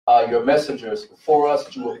your messengers before us,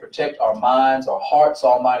 that you will protect our minds, our hearts,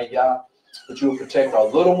 Almighty Yah, that you will protect our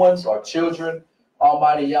little ones, our children,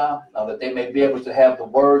 Almighty Yah, that they may be able to have the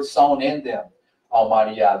word sown in them,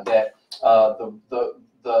 Almighty Yah, that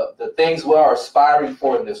the things we are aspiring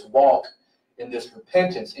for in this walk, in this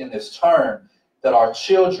repentance, in this turn, that our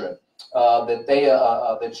children,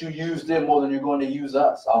 that you use them more than you're going to use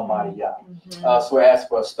us, Almighty Yah. So we ask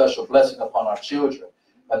for a special blessing upon our children,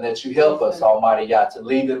 and that you help us, Almighty Yah, to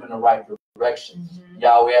lead them in the right direction.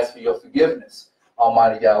 Yah, we ask for your forgiveness,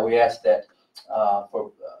 Almighty Yah. We ask that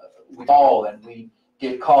we fall and we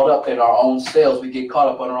get caught up in our own selves. We get caught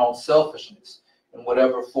up in our own selfishness in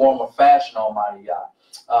whatever form or fashion, Almighty Yah.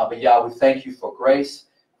 But Yah, we thank you for grace,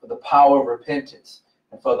 for the power of repentance,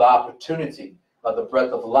 and for the opportunity of the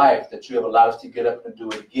breath of life that you have allowed us to get up and do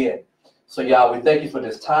it again. So Yah, we thank you for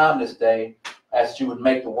this time, this day, as you would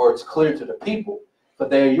make the words clear to the people, for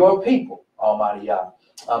they are your people, Almighty Yah,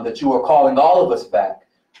 that you are calling all of us back,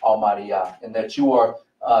 Almighty Yah, and that you are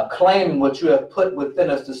claiming what you have put within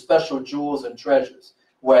us, the special jewels and treasures,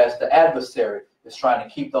 whereas the adversary is trying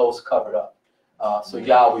to keep those covered up. So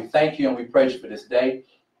Yah, we thank you and we praise you for this day.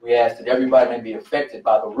 We ask that everybody may be affected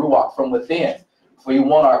by the Ruach from within. For you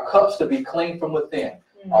want our cups to be clean from within,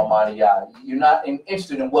 Almighty Yah. You're not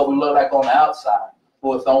interested in what we look like on the outside, but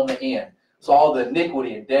what's on the end. So all the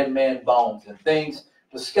iniquity and dead man bones and things,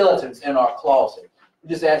 the skeletons in our closet, we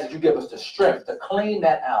just ask that you give us the strength to clean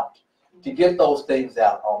that out, to get those things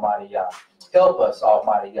out, Almighty Yah. Help us,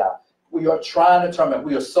 Almighty Yah. We are trying to determine,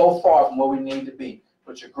 we are so far from where we need to be.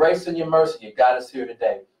 But your grace and your mercy, you got us here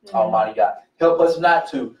today, Almighty Yah. Help us not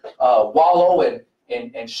to wallow in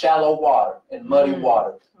shallow water, in muddy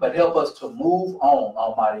water, but help us to move on,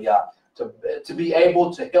 Almighty Yah, to be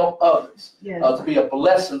able to help others, to be a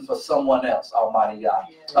blessing for someone else, Almighty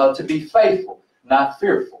Yah, to be faithful, not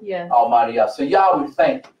fearful, Almighty Yah. So Yah, we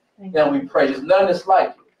thank you, and we praise you. There's none that's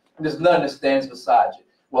like you, and there's none that stands beside you.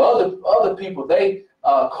 Well, other people, they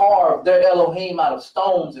carve their Elohim out of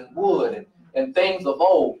stones and wood and things of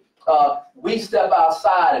old. We step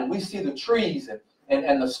outside and we see the trees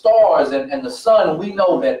and the stars and the sun, and we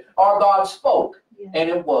know that our God spoke, and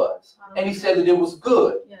it was. And he said that it was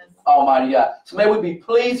good, Almighty Yah. So may we be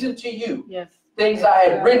pleasing to you. Things I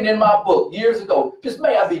had written in my book years ago, just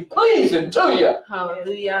may I be pleasing to you.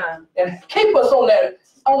 Hallelujah. And keep us on that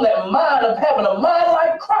mind of having a mind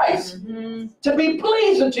like Christ, to be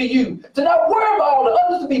pleasing to you, to not worry about all the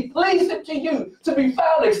others, to be pleasing to you, to be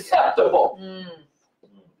found acceptable.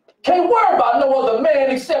 Can't worry about no other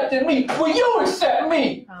man accepting me. Will you accept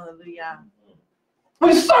me? Hallelujah.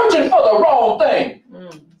 We're searching for the wrong thing.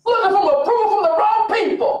 Looking for approval from the wrong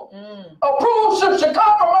people. Approval should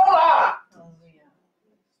come from on high.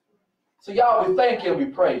 So y'all, we thank you and we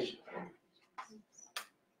praise you.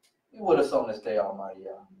 You with us on this day, Almighty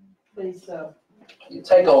Yah. Please so. You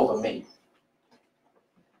take over me.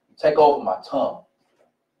 You take over my tongue.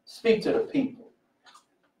 Speak to the people.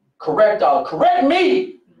 Correct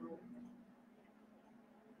me.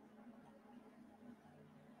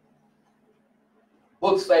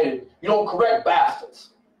 Books say that you don't correct bastards.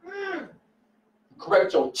 You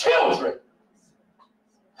correct your children.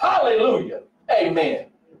 Hallelujah. Amen.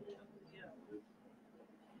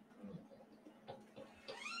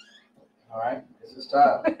 All right, this is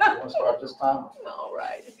time. You want to start this time? All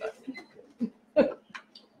right.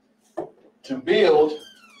 To build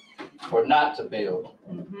or not to build?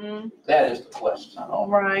 That is the question. All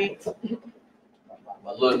right.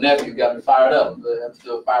 My little nephew got me fired up. I'm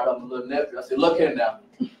still fired up, my little nephew. I said, look here now.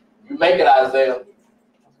 You make it, Isaiah.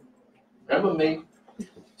 Remember me.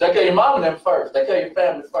 Take care of your mom and them first. Take care of your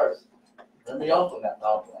family first. Remember your uncle now.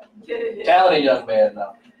 No, talented young man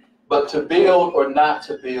now. But to build or not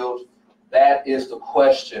to build, that is the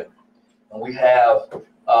question. And we have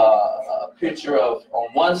a picture of,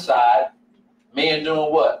 on one side, men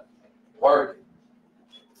doing what? Working,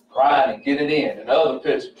 grinding, getting in. And the other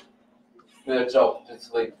picture, good joke, just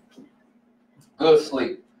sleep. Good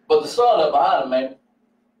sleep. But the sun up behind him, man.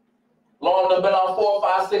 Long enough been on 4,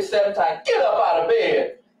 5, 6, 7 times. Get up out of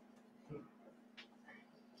bed.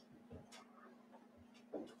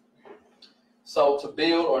 So to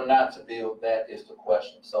build or not to build, that is the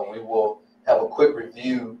question. So we will have a quick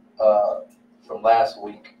review from last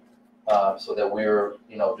week so that we're,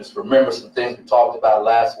 just remember some things we talked about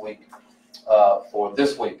last week for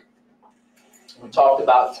this week. We talked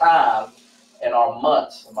about time and our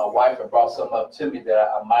months. And my wife had brought something up to me that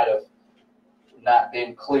I might have not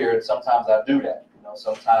been clear, and sometimes I do that.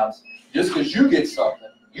 Sometimes just because you get something,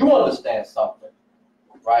 you understand something,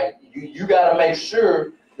 right? You got to make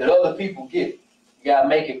sure that other people get it. You got to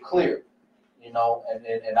make it clear. you know,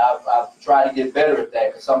 and I've tried to get better at that,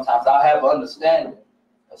 because sometimes I'll have an understanding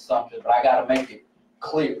of something, but I got to make it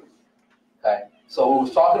clear. Okay, so we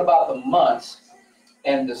was talking about the months,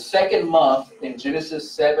 and the second month in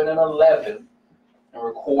Genesis 7 and 11, and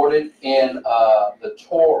recorded in the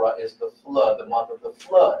Torah, is the flood, the month of the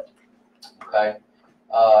flood. Okay,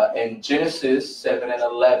 in Genesis 7 and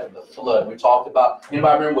 11, the flood. We talked about.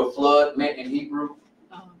 Anybody remember what flood meant in Hebrew?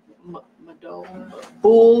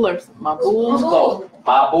 Bull or Mabul. Close.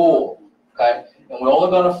 Mabul. Okay, and we're only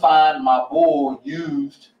going to find Mabul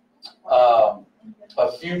used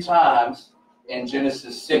a few times in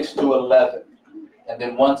Genesis 6 to 11, and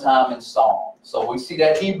then one time in Psalm. So we see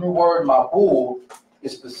that Hebrew word Mabul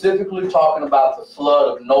is specifically talking about the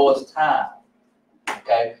flood of Noah's time.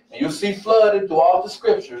 Okay, and you'll see flooded throughout the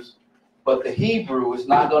scriptures, but the Hebrew is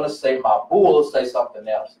not going to say Mabul, it'll say something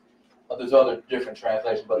else. But there's other different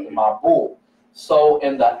translations, but the Mabul. So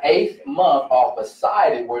in the 8th month, off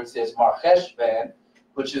beside it, where it says Marcheshvan,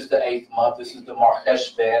 which is the 8th month, this is the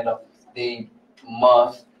Marcheshvan of the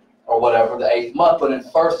month, or whatever, the 8th month. But in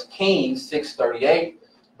 1 Kings 6:38,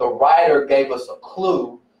 the writer gave us a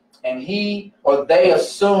clue, and he or they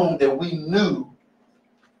assumed that we knew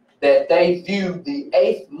that they viewed the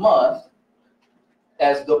 8th month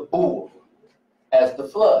as the bull, as the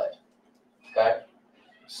flood. Okay?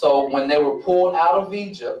 So when they were pulled out of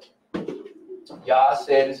Egypt, Yah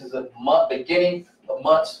said this is a month, beginning of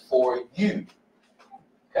months for you.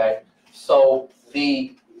 Okay? So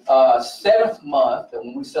the 7th month, and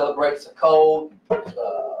when we celebrate Sukkot,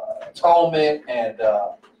 Atonement, and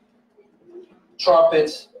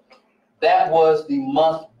trumpets, that was the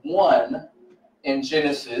month 1 in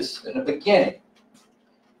Genesis in the beginning.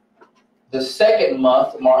 The 2nd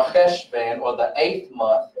month, Marcheshvan, or the 8th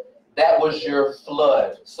month, that was your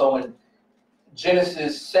flood. So in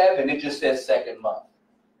Genesis 7, it just says 2nd month.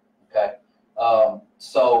 Okay?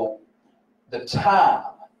 So the time.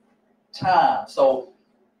 So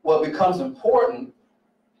what becomes important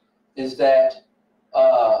is that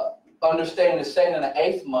understanding the 2nd and the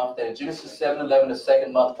 8th month, that in Genesis 7:11, the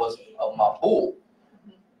 2nd month was of Mabul.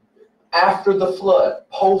 After the flood,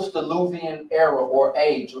 post-Diluvian era or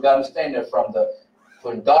age, we got to understand that from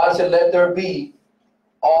when God said, let there be,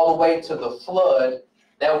 all the way to the flood,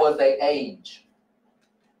 that was an age.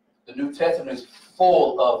 The New Testament is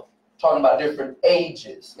full of talking about different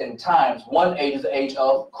ages and times. One age is the age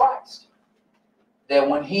of Christ. That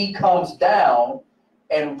when he comes down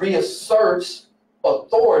and reasserts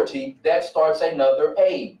authority, that starts another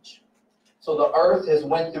age. So the earth has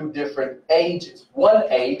went through different ages.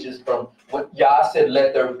 One age is from what Yah said,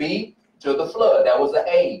 let there be, to the flood. That was the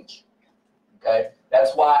age. Okay?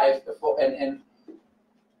 That's why,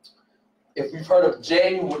 if you've heard of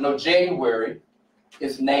January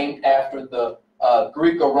is named after the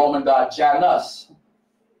Greek or Roman god Janus.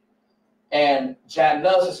 And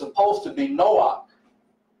Janus is supposed to be Noah,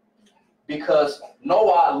 because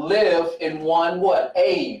Noah lived in one what?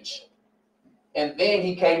 Age. And then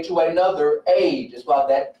he came to another age. That's why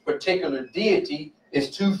that particular deity is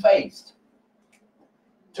two-faced.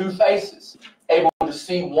 Two faces. Able to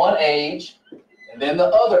see one age and then the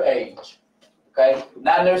other age. Okay?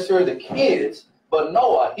 Not necessarily the kids, but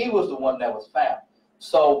Noah, he was the one that was found.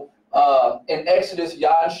 So in Exodus,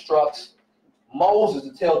 Yah instructs Moses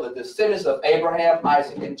to tell the descendants of Abraham,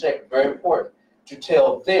 Isaac, and Jacob, very important, to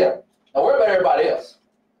tell them. Now, what about everybody else?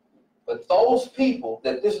 But those people,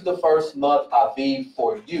 that this is the first month Aviv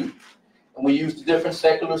for you. And we use the different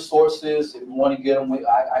secular sources. If you want to get them,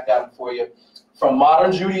 I got them for you. From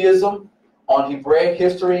modern Judaism on Hebraic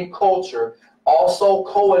history and culture, also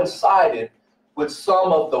coincided with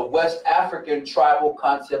some of the West African tribal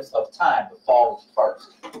concepts of time. The fall is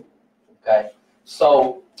first. Okay?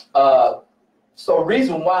 So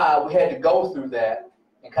reason why we had to go through that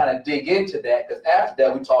and kind of dig into that, because after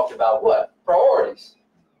that we talked about what? Priorities.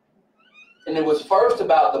 And it was first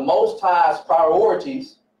about the Most High's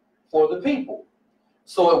priorities for the people.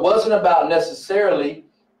 So it wasn't about necessarily,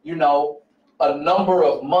 a number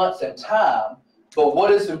of months and time, but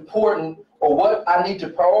what is important or what I need to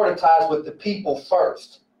prioritize with the people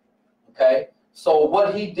first. Okay? So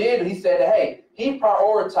what he did, he said, hey, he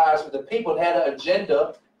prioritized for the people and had an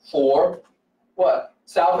agenda for what?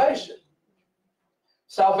 Salvation.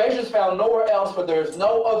 Salvation is found nowhere else, for there is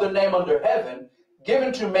no other name under heaven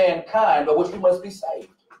given to mankind by which we must be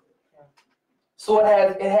saved. So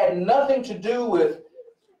it had nothing to do with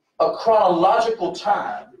a chronological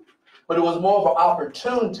time, but it was more of an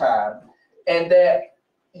opportune time, and that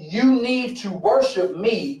you need to worship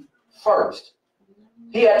me first.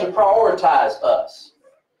 He had to prioritize us.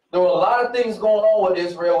 There were a lot of things going on with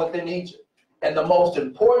Israel within Egypt, and the most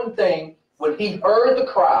important thing when he heard the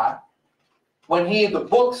cry, when the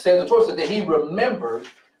book says, the Torah said that he remembered,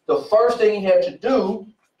 the first thing he had to do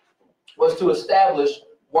was to establish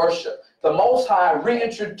worship. The Most High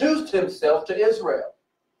reintroduced himself to Israel.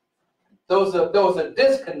 There was a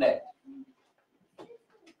disconnect.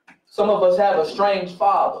 Some of us have estranged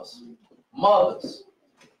fathers, mothers,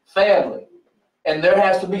 family, and there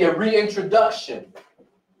has to be a reintroduction.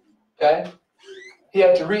 Okay? He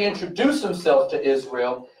had to reintroduce himself to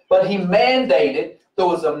Israel, but he mandated, there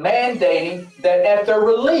was a mandating that at their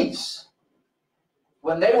release,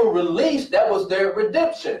 when they were released, that was their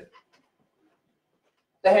redemption.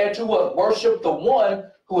 They had to what? Worship the one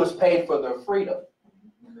who was paid for their freedom,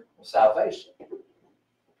 salvation.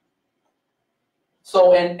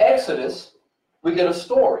 So in Exodus, we get a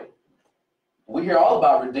story. We hear all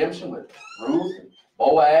about redemption with Ruth and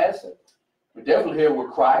Boaz. And we definitely hear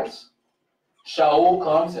with Christ. Shaul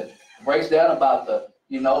comes and breaks down about that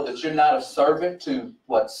you're not a servant to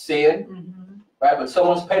what? Sin. Right? But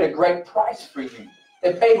someone's paid a great price for you.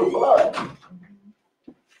 They paid with blood.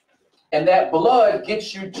 And that blood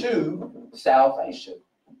gets you to salvation,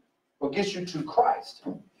 or gets you to Christ.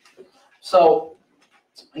 So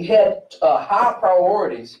he had high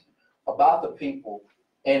priorities about the people,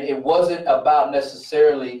 and it wasn't about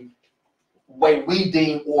necessarily the way we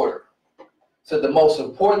deem order. So the most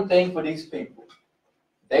important thing for these people,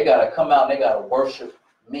 they got to come out and they got to worship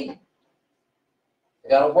me. They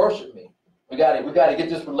got to worship me. We got to get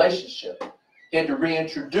this relationship. He had to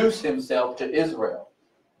reintroduce himself to Israel.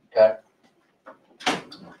 Okay. All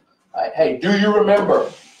right. Hey, do you remember?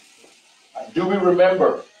 Do we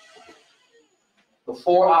remember the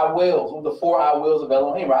 4 I wills? What are the 4 I wills of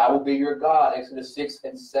Elohim? Right? I will be your God. Exodus 6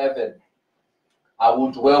 and 7. I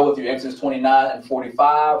will dwell with you. Exodus 29 and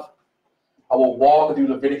 45. I will walk with you.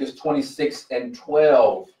 Leviticus 26 and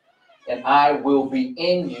 12. And I will be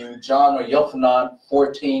in you. John or Yochanan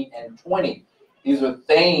 14 and 20. These are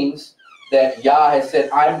things that Yah has said,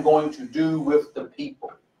 I'm going to do with the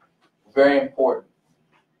people. Very important.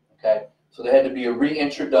 Okay, so there had to be a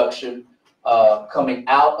reintroduction coming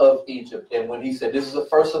out of Egypt. And when he said, this is the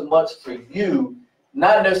first of much for you,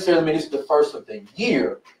 not necessarily mean this is the first of the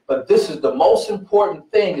year, but this is the most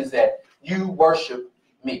important thing, is that you worship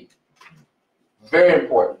me. Very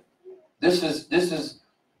important. This is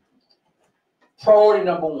priority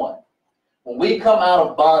number 1. When we come out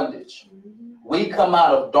of bondage, we come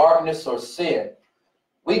out of darkness or sin,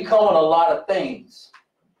 we come with a lot of things,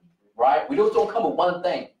 right? We just don't come with one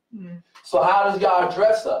thing. So how does God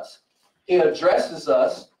address us? He addresses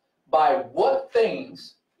us by what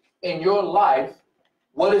things in your life,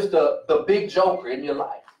 what is the big joker in your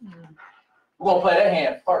life? We're going to play that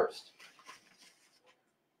hand first.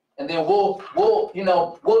 And then we'll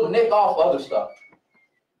nick off other stuff.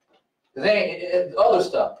 It ain't other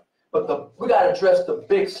stuff. But we got to address the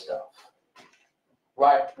big stuff.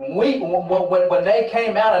 Right? When they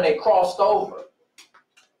came out and they crossed over,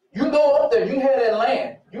 you go up there, you had that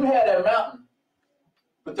land, you had that mountain,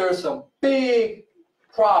 but there's some big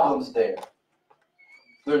problems there.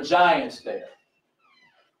 There are giants there.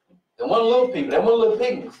 There weren't little people, there weren't little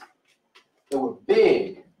pygmies. They were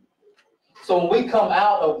big. So when we come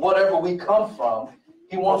out of whatever we come from,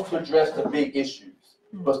 he wants to address the big issues.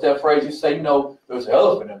 What's that phrase you say, there's an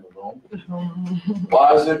elephant in the room.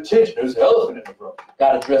 Why is there tension? There's an elephant in the room.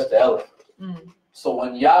 Got to address the elephant. So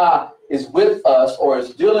when Yah is with us, or is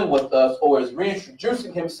dealing with us, or is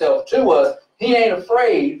reintroducing himself to us, he ain't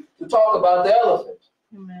afraid to talk about the elephant.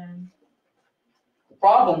 Amen. The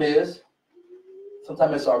problem is,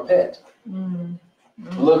 sometimes it's our pet.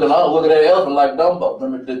 Look at that elephant like Dumbo.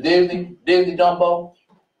 Remember the Disney Dumbo?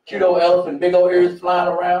 Cute old elephant, big old ears flying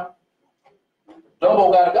around.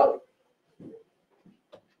 Dumbo got to go.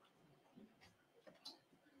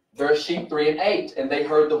 Verse 3 and 8. And they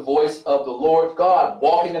heard the voice of the Lord God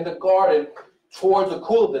walking in the garden towards the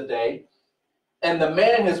cool of the day. And the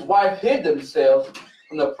man and his wife hid themselves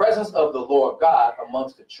from the presence of the Lord God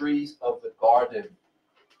amongst the trees of the garden.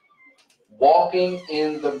 Walking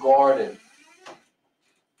in the garden.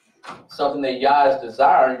 Something that Yah is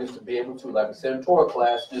desiring is to be able to, like I said in Torah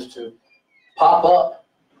class, just to pop up.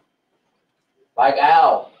 Like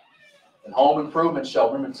Al and Home Improvement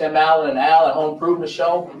Show. Remember Tim Allen and Al and Home Improvement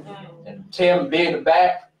Show? And Tim be in the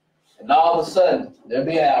back. And all of a sudden, there'd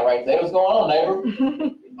be Al right there. What's going on,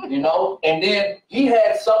 neighbor? And then he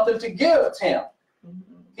had something to give Tim.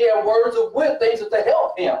 He had words of wisdom, things to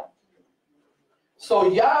help him.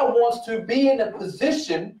 So Yah wants to be in a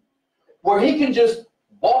position where he can just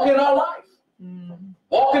walk in our life.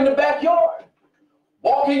 Walk in the backyard.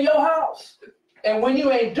 Walk in your house. And when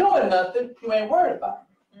you ain't doing nothing, you ain't worried about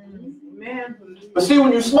it. But see,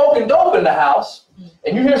 when you're smoking dope in the house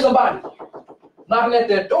and you hear somebody knocking at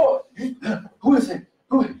that door, who is it?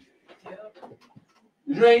 Who is it?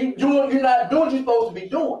 You're not doing what you're supposed to be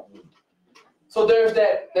doing. So there's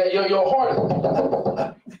that your heart is.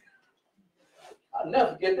 I'll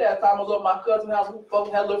never forget that time I was at my cousin's house. We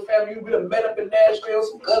folks had a little family. We met up in Nashville.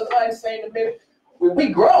 Some cousins I ain't seen in a minute. We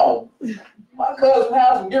grown. My cousin's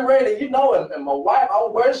house and get ready, and my wife,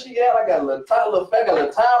 where she at? I got a little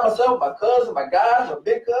time myself, my cousin, my guys, my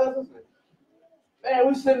big cousins. Man,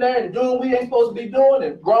 we sitting there and doing what we ain't supposed to be doing,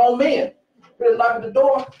 and grown men. They're knocking the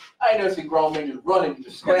door. I ain't never seen grown men just running,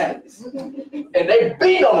 just scrambling. And they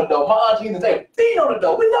beat on the door. My auntie used to say, beat on the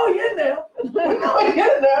door. We know you're in there. We know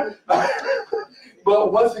you're in there.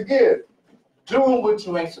 But once again, doing what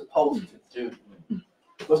you ain't supposed to do.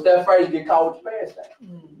 What's that phrase? Get caught with your pants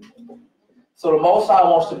down. So the Most High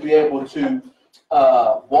wants to be able to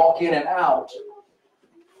walk in and out,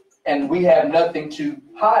 and we have nothing to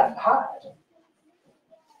hide.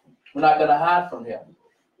 We're not going to hide from Him.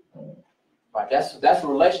 Right? That's a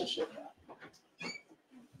relationship now.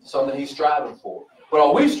 Something He's striving for. What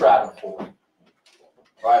are we striving for?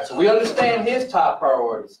 Right? So we understand His top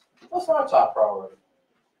priorities. What's our top priority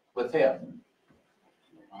with Him?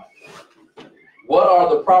 What are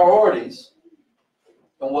the priorities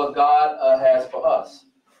and what God has for us?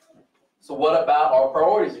 So what about our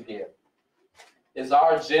priorities again? Is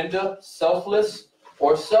our agenda selfless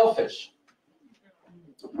or selfish?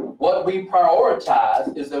 What we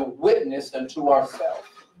prioritize is a witness unto ourselves.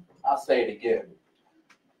 I'll say it again.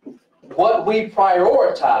 What we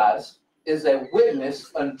prioritize is a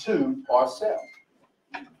witness unto ourselves.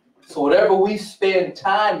 So whatever we spend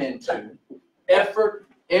time into, effort,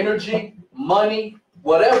 energy, money,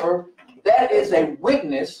 whatever, that is a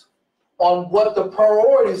witness on what the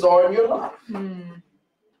priorities are in your life. I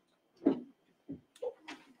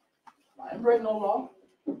ain't breaking no law.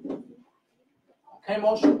 I came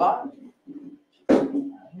on Shabbat.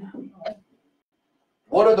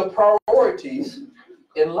 What are the priorities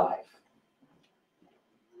in life?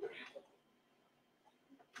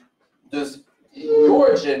 Does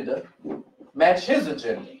your agenda match His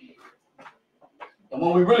agenda? And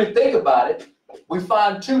when we really think about it, we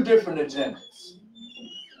find two different agendas.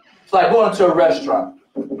 It's like going to a restaurant.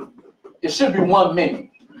 It should be one menu.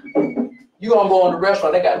 You're going to go in the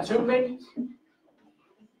restaurant, they got two menus.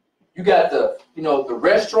 You got the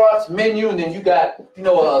restaurant's menu, and then you got,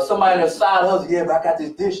 somebody on the side hustle. Yeah, but I got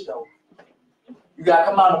this dish, though. You got to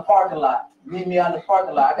come out in the parking lot. Meet me out in the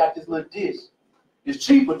parking lot. I got this little dish. It's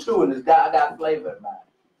cheaper, too, and I got flavor in mind.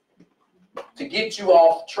 To get you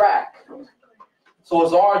off track. So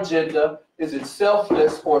is our agenda, is it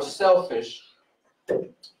selfless or selfish?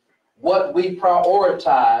 What we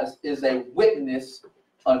prioritize is a witness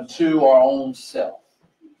unto our own self.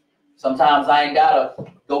 Sometimes I ain't got to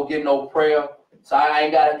go get no prayer. So I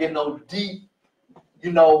ain't got to get no deep,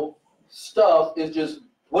 stuff. It's just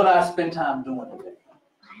what I spend time doing today.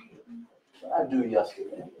 What I do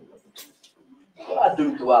yesterday. What I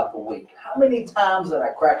do throughout the week. How many times did I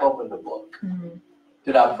crack open the book?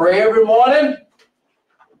 Did I pray every morning?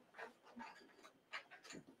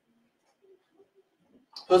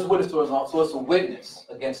 So it's a witness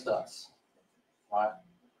against us. Right?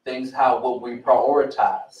 What we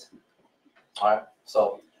prioritize. All right.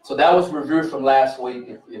 So that was reviewed from last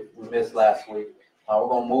week. If we missed last week, we're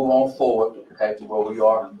going to move on forward, okay, to where we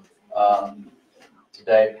are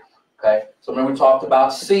today. Okay. So remember we talked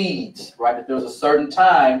about seeds, right? That there's a certain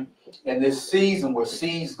time in this season where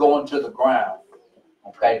seeds go into the ground,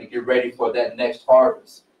 okay, to get ready for that next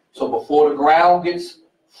harvest. So before the ground gets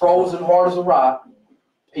frozen hard as a rock,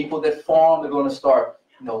 people that farm, they're going to start,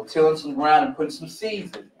 tilling some ground and putting some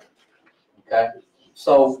seeds in. Okay.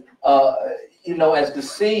 So, as the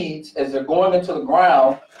seeds, as they're going into the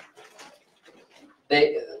ground,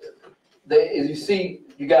 as you see,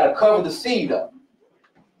 you got to cover the seed up.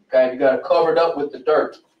 Okay. You got to cover it up with the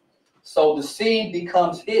dirt. So the seed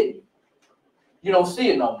becomes hidden. You don't see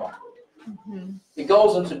it no more. Mm-hmm. It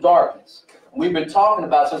goes into darkness. We've been talking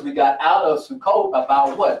about, since we got out of Sukkot,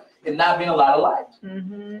 about what? It not being a lot of light.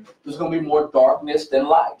 Mm-hmm. There's going to be more darkness than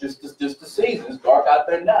light. Just the season. It's dark out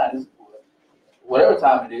there now. It's whatever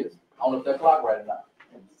time it is. I don't know if that clock right or not.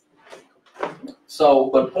 So,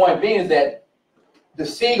 but the point being is that the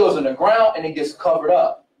seed goes in the ground and it gets covered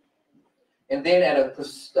up. And then at a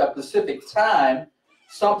specific time,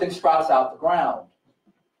 something sprouts out the ground.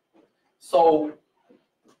 So,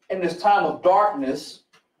 in this time of darkness,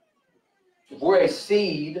 if we're a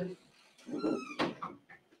seed,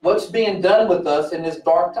 what's being done with us in this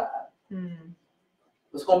dark time?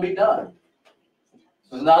 What's going to be done?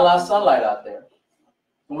 There's not a lot of sunlight out there.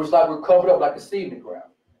 And it's like we're covered up like a seed in the ground.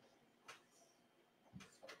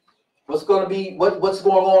 What's going to be, what's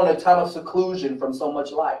going on in a time of seclusion from so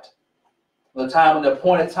much light? The time in the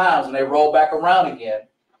appointed times when they roll back around again,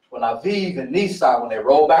 when Aviv and Nisan, when they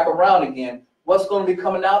roll back around again, what's going to be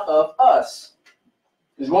coming out of us?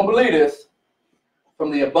 Because you won't believe this.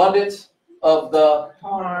 From the abundance of the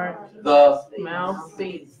heart, the mouth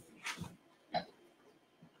speaks.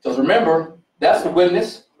 Because remember, that's the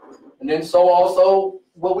witness. And then so also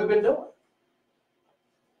what we've been doing.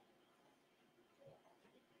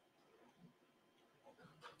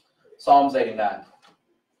 Psalms 89.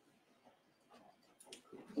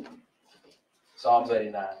 Psalms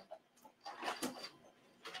 89.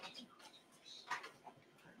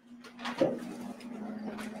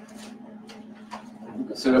 You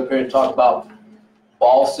can sit up here and talk about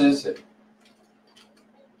bosses and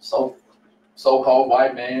so-called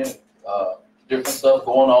white men, different stuff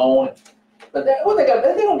going on. But what they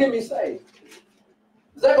gonna get me saved?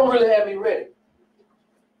 Is that gonna really have me ready?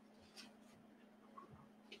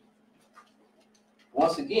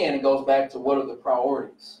 Once again, it goes back to what are the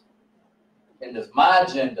priorities. And does my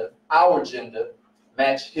agenda, our agenda,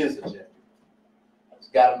 match his agenda? It's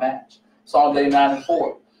got to match. Psalm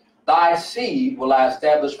 89:4. Thy seed will I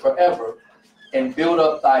establish forever and build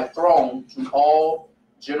up thy throne to all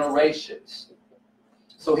generations.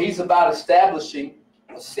 So he's about establishing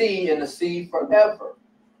a seed and a seed forever.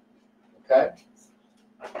 Okay?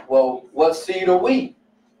 Well, what seed are we?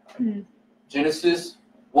 Genesis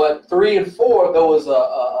 3 and 4, there was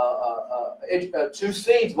two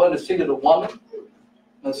seeds, one the seed of the woman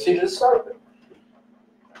and the seed of the serpent.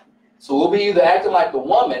 So we'll be either acting like the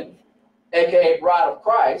woman, aka bride of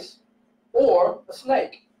Christ, or a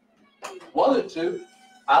snake. One of the two.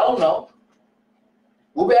 I don't know.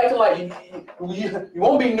 We'll be acting like you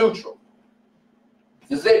won't be neutral.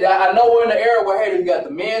 I know we're in the era where, hey, you got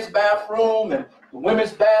the men's bathroom and the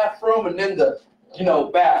women's bathroom and then the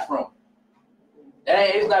bathroom.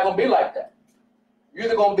 It's not going to be like that. You're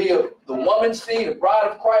either going to be the woman's seed, the bride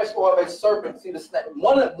of Christ, or a serpent seed, a snake.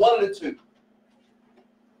 One of the two.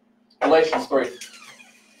 Galatians 3.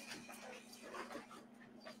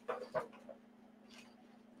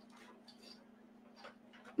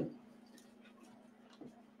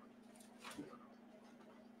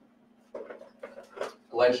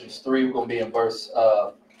 Galatians 3, we're going to be in verse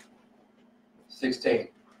 16.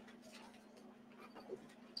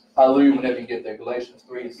 Hallelujah, whenever you get there. Galatians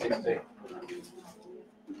 3:16.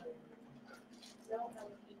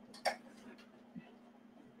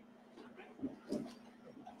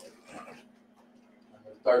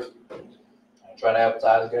 I'm thirsty. I'm trying to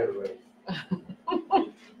advertise Gatorade.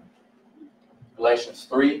 Galatians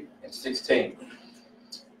 3:16.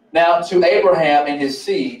 Now to Abraham and his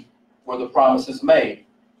seed were the promises made.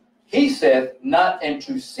 He saith, not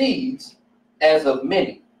unto seeds as of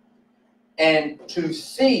many, and to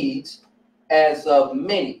seeds as of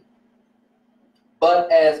many, but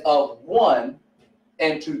as of one,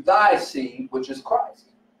 and to thy seed, which is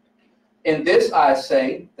Christ. In this I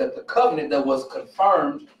say that the covenant that was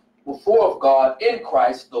confirmed before of God in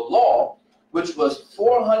Christ, the law, which was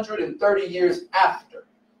 430 years after,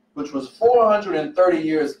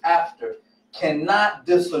 cannot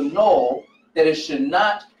disannul that it should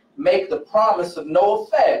not make the promise of no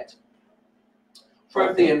effect. For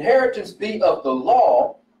if the inheritance be of the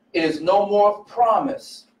law, it is no more of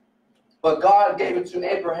promise. But God gave it to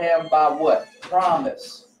Abraham by what?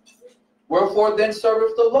 Promise. Wherefore then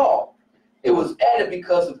serveth the law? It was added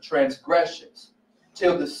because of transgressions,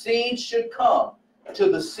 till the seed should come, to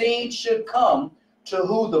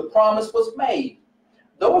who the promise was made.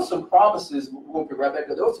 There were some promises, we'll get right back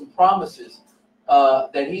there. There were some promises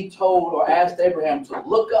that he told or asked Abraham to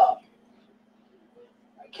look up.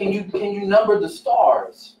 Can you number the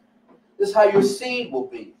stars? This is how your seed will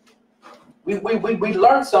be. We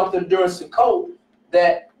learned something during Sukkot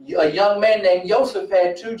that a young man named Joseph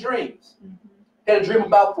had two dreams. He had a dream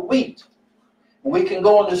about the wheat. And we can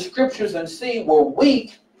go in the scriptures and see where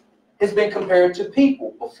wheat has been compared to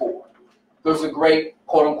people before. There's a great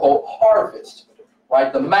quote-unquote harvest,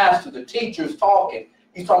 right? The master, the teacher's talking.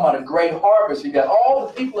 He's talking about a great harvest. You got all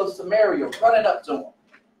the people of Samaria running up to him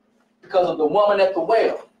because of the woman at the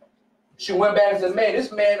well. She went back and said, man,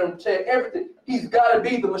 this man will tell everything. He's got to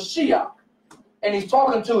be the Mashiach. And he's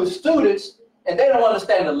talking to his students, and they don't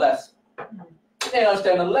understand the lesson. They don't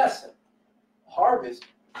understand the lesson. Harvest?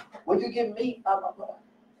 What do you give me?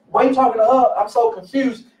 Why are you talking to her? I'm so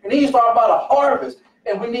confused. And he's talking about a harvest,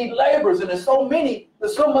 and we need laborers, and there's so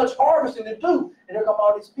much harvesting to do. And here come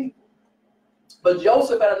all these people. But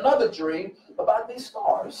Joseph had another dream about these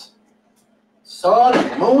stars.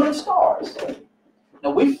 Sun, moon, and stars.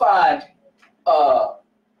 Now we find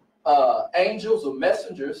angels or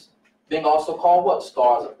messengers being also called what?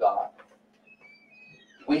 Stars of God.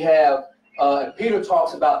 We have, Peter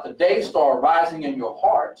talks about the day star rising in your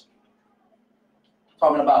heart,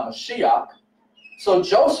 talking about Mashiach. So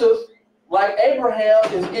Joseph, like Abraham,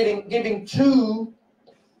 is giving two,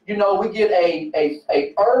 we get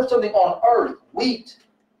a earth, something on earth, wheat,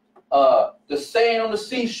 the sand on the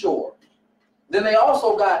seashore. Then they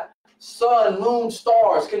also got sun, moon,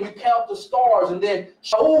 stars. Can you count the stars? And then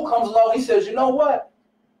Shaul comes along. He says, you know what?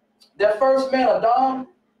 That first man, Adam,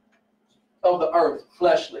 of the earth,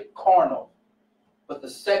 fleshly, carnal. But the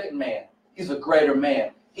second man, he's a greater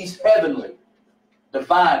man. He's heavenly,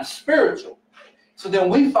 divine, spiritual. So then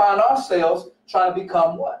we find ourselves trying to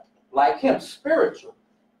become what? Like him, spiritual.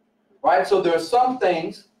 Right? So there are some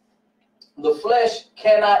things the flesh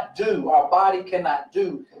cannot do, our body cannot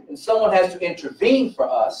do, and someone has to intervene for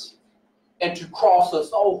us and to cross us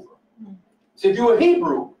over. So if you're a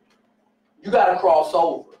Hebrew, you got to cross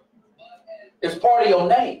over. It's part of your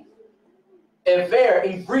name. Ever,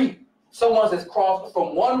 Ivri, someone that's crossed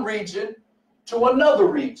from one region to another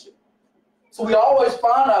region. So we always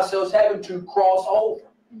find ourselves having to cross over.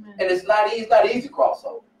 And it's not easy to cross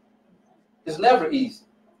over. It's never easy.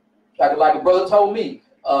 Like a brother told me,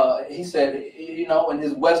 he said, in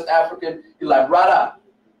his West African, he's like, Rada,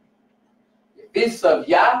 if it's of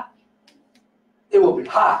Yah, it will be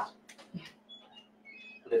hot.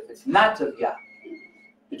 But if it's not of Yah,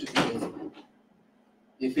 it will be easy.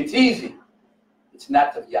 If it's easy, it's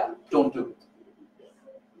not of Yah. Don't do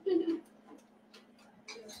it.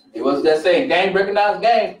 It was that saying, game recognized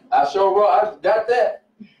game. I got that.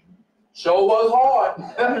 Sure was hard.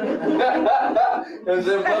 Because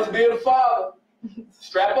it must be the Father.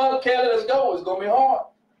 Strap up, Kelly, let's go. It's going to be hard.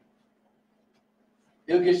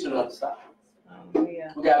 He'll get you to the other side.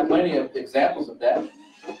 Yeah. We got plenty of examples of that.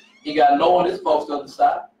 He got Noah and his folks to the other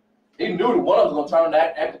side. He knew that one of them was going to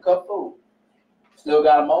turn act a cup food. Still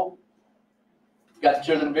got them over. Got the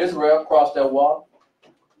children of Israel across that wall.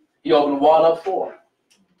 He opened the wall up for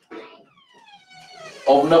them.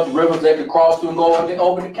 Opened up the rivers they could cross through and go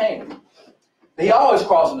over to Canaan. He always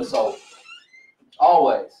crossing us over.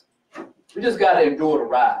 Always. We just got to endure the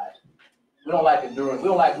ride. We don't like endurance. We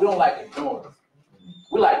don't like endurance.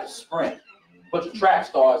 We like to sprint. Bunch of track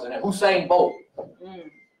stars in there. Usain Bolt.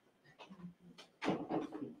 We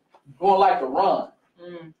don't like to run.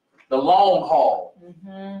 The long haul.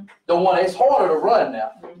 The one it's harder to run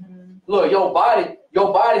now. Look, your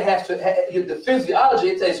body has to the physiology.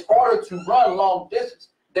 It's harder to run long distance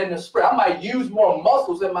than the sprint. I might use more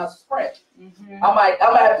muscles in my sprint. I might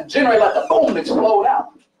have to generate like the boom and explode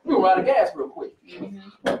out. We run out of gas real quick.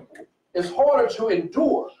 It's harder to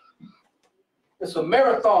endure. It's a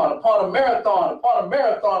marathon upon a marathon upon a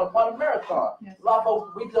marathon upon a marathon. Yes. A lot of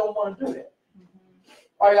folks, we don't want to do that.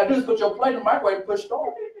 All you got to do is put your plate in the microwave and push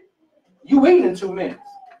start. You eat in 2 minutes.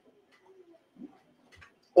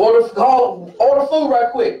 Order food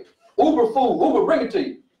right quick. Uber food. Uber bring it to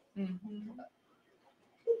you.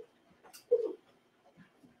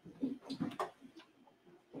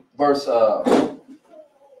 Verse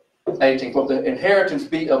 18. For the inheritance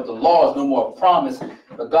be of the law is no more a promise,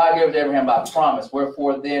 but God gave it to Abraham by promise.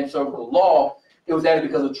 Wherefore then, so the law, it was added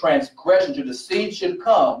because of transgression to the seed should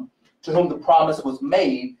come, to whom the promise was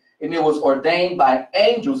made, and it was ordained by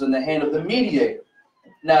angels in the hand of the mediator.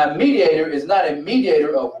 Now, a mediator is not a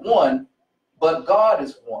mediator of one, but God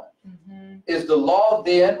is one. Is the law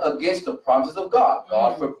then against the promises of God?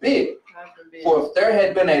 God forbid. For if there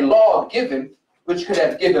had been a law given, which could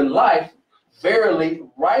have given life, verily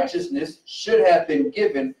righteousness should have been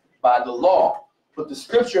given by the law. But the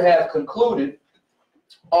scripture hath concluded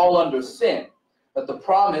all under sin, that the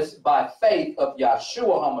promise by faith of Yahshua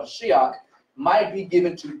HaMashiach might be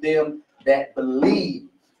given to them that believe,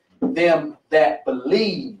 them that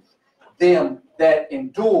believe, them that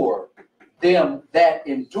endure, them that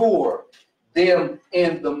endure, them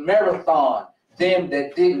in the marathon, them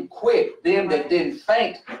that didn't quit, them that didn't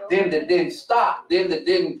faint, them that didn't stop, them that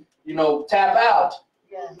didn't, tap out.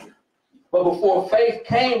 Yes. But before faith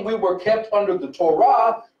came, we were kept under the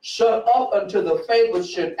Torah, shut up unto the faith which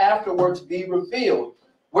should afterwards be revealed.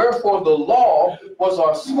 Wherefore the law was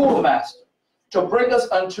our schoolmaster to bring us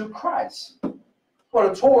unto Christ. Well,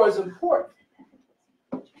 the Torah is important.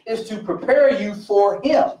 It's to prepare you for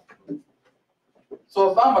him.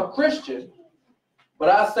 So if I'm a Christian, but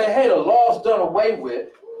I say, hey, the law's done away with,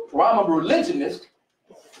 or I'm a religionist,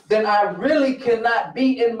 then I really cannot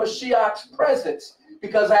be in Mashiach's presence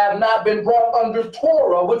because I have not been brought under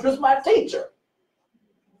Torah, which was my teacher,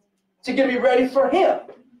 to get me ready for him.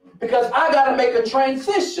 Because I got to make a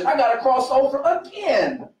transition. I got to cross over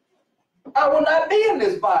again. I will not be in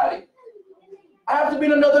this body. I have to be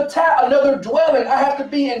in another dwelling. I have to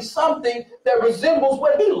be in something that resembles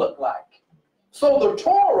what he looked like. So the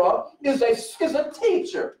Torah is a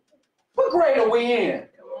teacher. What grade are we in?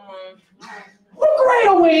 What grade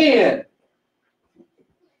are we in?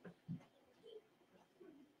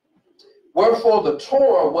 Wherefore the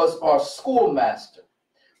Torah was our schoolmaster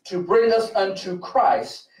to bring us unto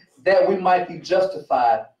Christ, that we might be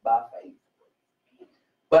justified by faith.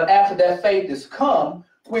 But after that faith is come,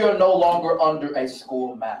 we are no longer under a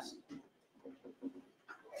schoolmaster.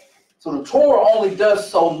 So the Torah only does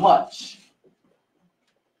so much.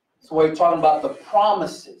 So we're talking about the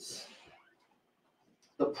promises.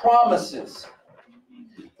 The promises.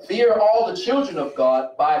 Fear all the children of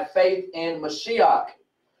God by faith in Mashiach.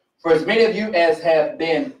 For as many of you as have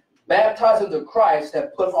been baptized into Christ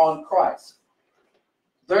have put on Christ.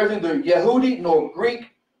 There is neither Yehudi nor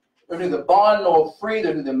Greek, there is neither bond nor free,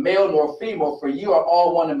 there is neither male nor female, for you are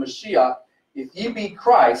all one in Mashiach. If you be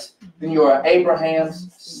Christ, then you are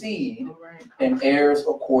Abraham's seed and heirs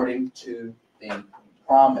according to the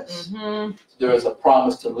promise. There is a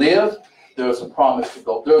promise to live. There is a promise to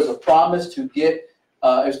go. There is a promise to get,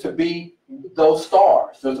 is to be those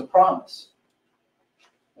stars. There's a promise.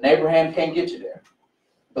 And Abraham can't get you there,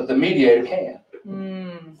 but the mediator can.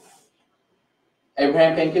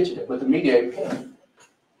 Abraham can't get you there, but the mediator can.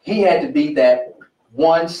 He had to be that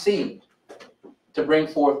one seed to bring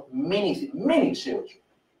forth many children.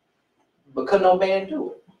 But could no man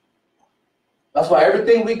do it? That's why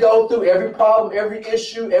everything we go through, every problem, every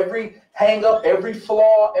issue, every hang-up, every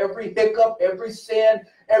flaw, every hiccup, every sin,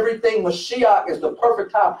 everything, Mashiach is the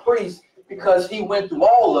perfect high priest because he went through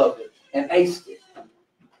all of it and aced it.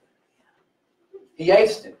 He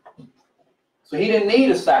aced it. So he didn't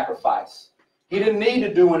need a sacrifice. He didn't need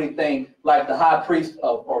to do anything like the high priest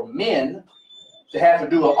or men to have to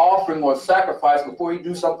do an offering or a sacrifice before he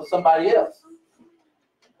do something for somebody else.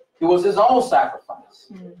 It was his own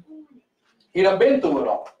sacrifice. He done been through it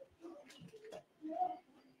all.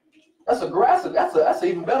 That's aggressive. That's an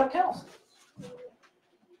even better counselor.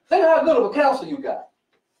 Think how good of a counselor you got.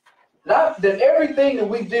 That everything that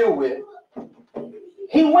we deal with,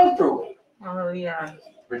 he went through it. Oh, yeah.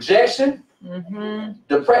 Rejection,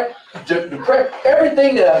 depression,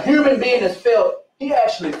 everything that a human being has felt, he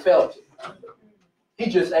actually felt it. He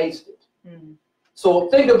just aced it. So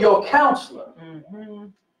think of your counselor.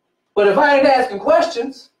 But if I ain't asking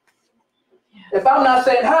questions, if I'm not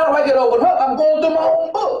saying, how do I get over her? I'm going through my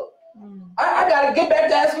own book. I got to get back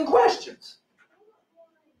to asking questions.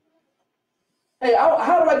 Hey,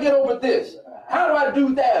 how do I get over this? How do I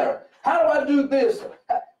do that? Or how do I do this?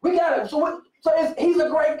 We got it. He's a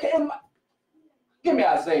great king. Give me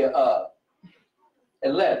Isaiah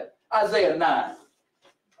 11. Isaiah 9.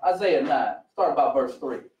 Isaiah 9. Start about verse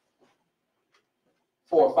 3.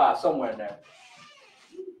 4 or 5, somewhere in there.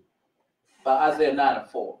 By Isaiah 9 and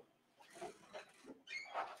 4.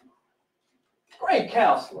 Great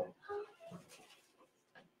counselor.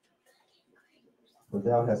 For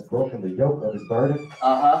thou hast broken the yoke of his burden,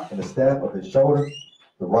 Uh-huh. and the staff of his shoulder,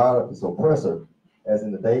 the rod of his oppressor, as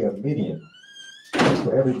in the day of Midian.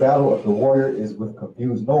 For every battle of the warrior is with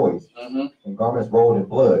confused noise, and garments rolled in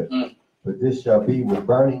blood. But this shall be with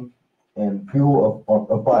burning and fuel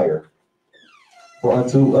of fire. For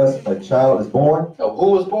unto us a child is born. So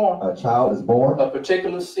who was born? A child is born. A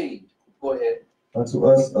particular seed. Go ahead. Unto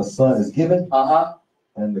us a son is given.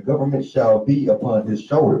 And the government shall be upon his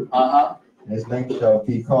shoulder. And his name shall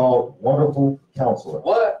be called Wonderful Counselor.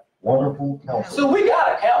 What? Wonderful Counselor. So we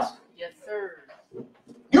got a counselor. Yes, sir.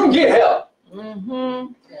 You can get help.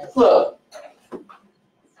 Look,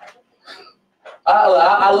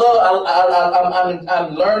 I'm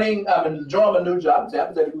learning. I'm enjoying my new job. I'm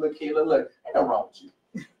saying, look, Keila, look, ain't nothing wrong with you.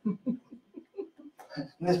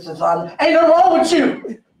 Mr. Son, ain't nothing wrong with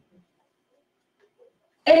you.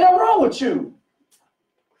 Ain't nothing wrong with you.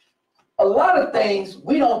 A lot of things,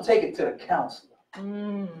 we don't take it to the counselor.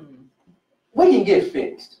 We can get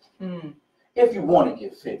fixed. If you want to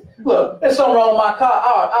get fixed. Look, there's something wrong with my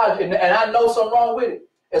car, and I know something wrong with it.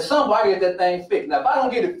 At some point, I get that thing fixed. Now, if I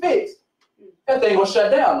don't get it fixed, that thing will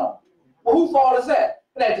shut down on me. Well, whose fault is that?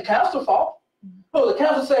 It ain't the counselor's fault. Well, the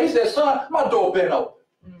counselor he said, son, my door been open.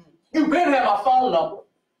 You been had my phone number.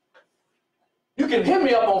 You can hit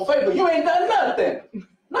me up on Facebook. You ain't done nothing.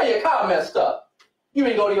 Now your car messed up. You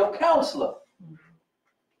ain't go to your counselor.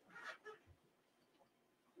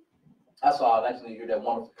 That's all. I just need to hear that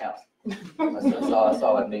wonderful counselor. That's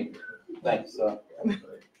all I need. Thank you, sir.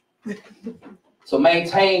 So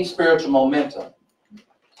maintain spiritual momentum.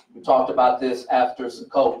 We talked about this after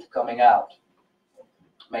Sukkot coming out.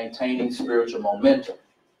 Maintaining spiritual momentum.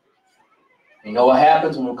 You know what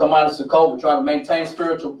happens when we come out of Sukkot, we try to maintain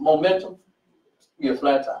spiritual momentum? You get a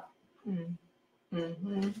flat tire.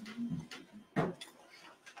 Mm-hmm.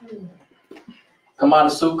 Come out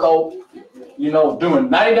of Sukkot, you know,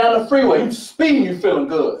 doing 90 down the freeway, you speeding, you feeling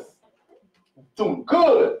good. Doing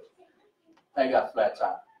good. Now you got a flat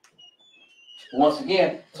tire. Once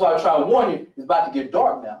again, that's why I try to warn you, it's about to get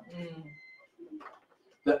dark now.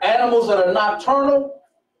 The animals that are nocturnal,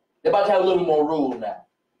 they're about to have a little more rule now.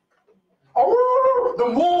 Oh,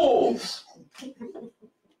 the wolves.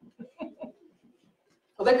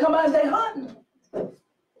 So they come out and they hunting.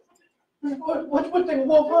 What thing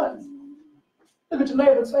wolf hunting? Look at your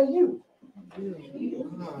neighbor and say, you. You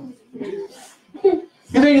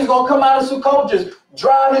think he's going to come out of Sukkot, just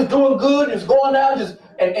driving, doing good, just going out, just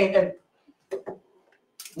and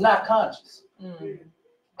not conscious.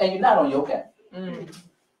 And you're not on your game.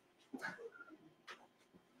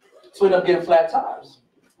 So we end up getting flat tires.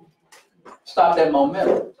 Stop that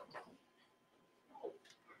momentum.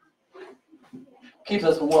 Keeps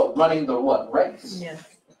us from what? Running the what? Race. Yes.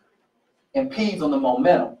 Impedes on the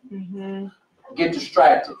momentum. Get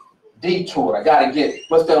distracted. Detour. I gotta get.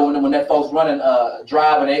 What's that when that folks running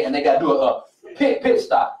driving and they gotta do a pit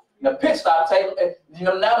stop. The pit stop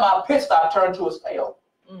now my pit stop turned to a stale.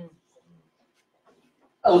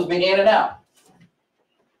 I was being in and out.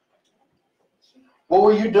 What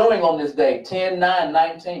were you doing on this day?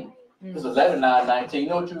 10/9/19. It was 11/9/19. You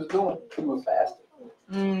know what you was doing? You was fasting.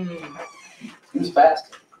 You was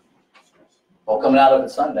fasting. Or coming out of the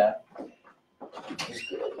sundown.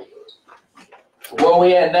 Where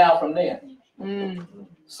we at now from then?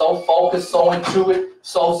 So focused, so into it,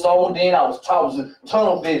 so zoned in. I was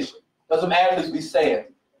tunnel vision. That's what athletes be saying.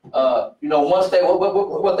 You know, once they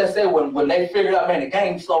what they say when they figured out, man, the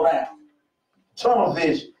game slow down. Tunnel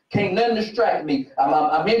vision. Can't nothing distract me.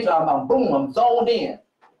 I'm boom, I'm zoned in.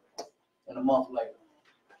 And a month later,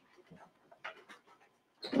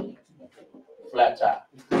 flat tire.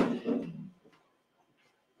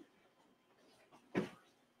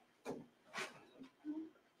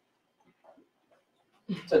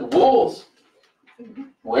 Said the wolves.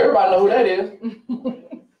 Well, everybody know who that is.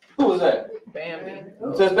 Who was that? Bambi.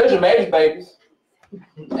 Especially Maggie's babies.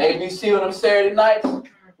 ABC on them Saturday nights.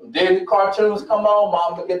 Disney cartoons come on.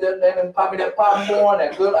 Mom would get that and pop me that popcorn,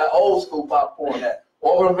 that good, old school popcorn, that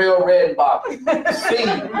Orville Red box. Seed,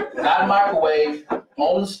 not microwave,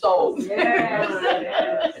 on the stove.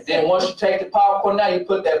 Yeah. And then once you take the popcorn now, you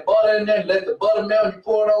put that butter in there, let the butter melt, you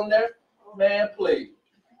pour it on there. Man, please.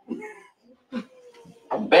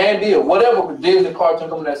 Bambi or whatever Disney cartoon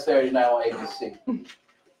coming that Saturday night on ABC.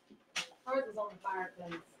 Hers is on the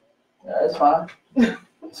fireplace. Yeah, that's fine.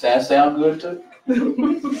 Sound good too.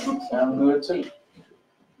 Sound good too.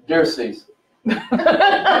 Deer season. That's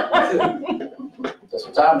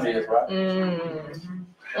what time it is, right?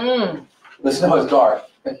 Listen, it's dark.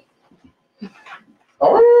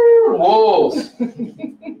 Oh, wolves.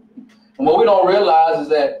 And what we don't realize is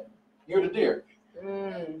that you're the deer.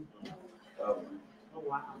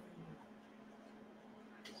 Wow.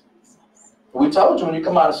 We told you when you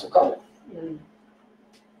come out of Sukkot.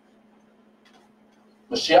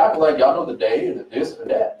 Mashiach, like, y'all know the day, or the this, or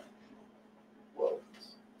that. Well,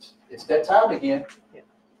 it's that time again. Yeah.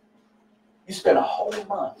 You spent a whole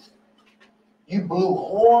month. You blew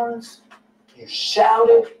horns. You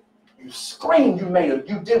shouted. You screamed.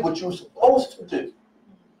 You did what you were supposed to do.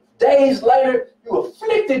 Days later, you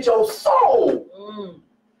afflicted your soul.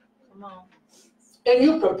 Come on. And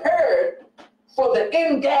you prepared for the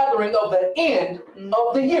ingathering of the end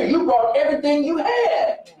of the year. You brought everything you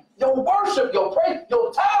had. Your worship, your praise,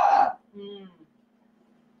 your time.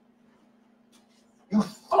 You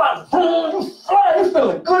fly, you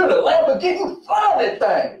feeling good in the Lamborghini, you fly that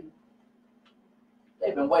thing.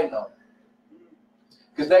 They've been waiting on it.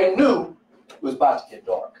 Because they knew it was about to get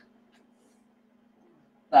dark.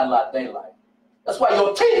 Not a lot of daylight. That's why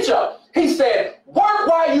your teacher, he said, work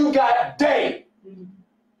while you got day.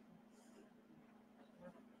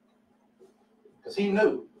 Because he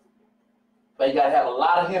knew. But you got to have a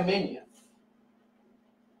lot of him in you.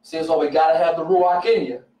 See, so we got to have the Ruach in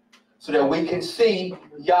you so that we can see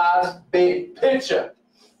Yah's big picture.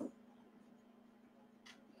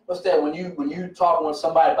 What's that? When you talking with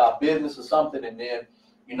somebody about business or something, and then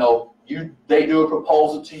they do a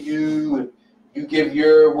proposal to you, and you give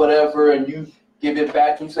your whatever, and you give it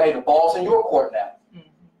back to you. Say, hey, the ball's in your court now.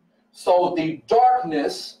 So the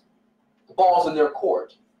darkness, the ball's in their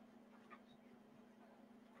court.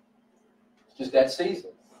 It's just that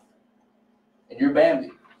season. And you're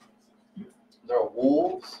Bambi. There are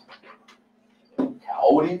wolves,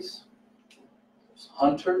 coyotes, there's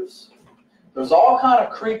hunters. There's all kind of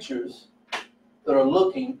creatures that are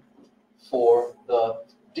looking for the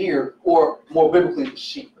deer, or more biblically, the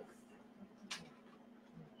sheep.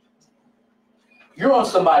 You're on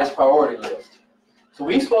somebody's priority list. So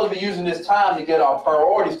we're supposed to be using this time to get our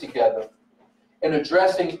priorities together and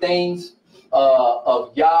addressing things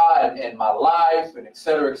of Yah and my life and et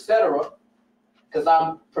cetera, because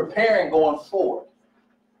I'm preparing going forward.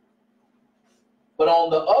 But on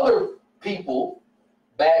the other people,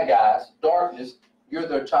 bad guys, darkness, you're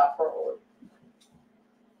their top priority.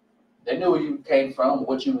 They knew where you came from,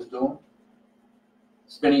 what you was doing,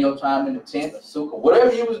 spending your time in the tent, or sukkah,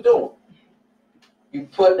 whatever you was doing. You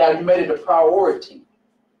made it a priority.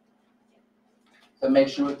 That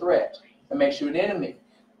makes you a threat. That makes you an enemy.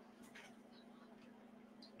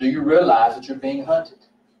 Do you realize that you're being hunted?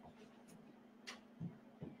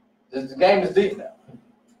 The game is deep now.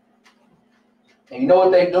 And you know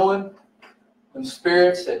what they're doing? Them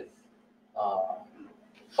spirits and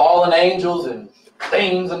fallen angels and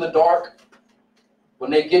things in the dark. When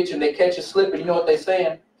they get you and they catch you slipping, you know what they're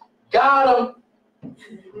saying? Got him.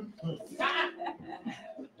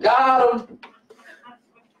 Got him.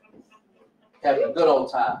 Having a good old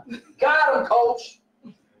time. Got him, coach.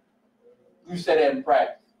 You say that in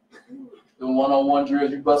practice. Doing one-on-one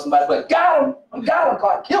drills, you bust somebody, but got him. I got him,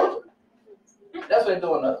 I killed him. That's what they're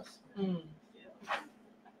doing to us.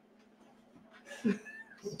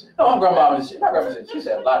 No, my grandma she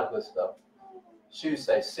said a lot of good stuff. She would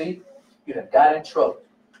say, see, you done got in trouble.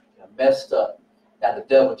 You done messed up. Now the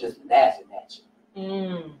devil just laughing at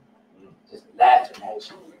you. Just laughing at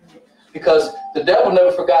you. Because the devil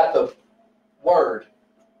never forgot the word.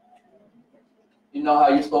 You know how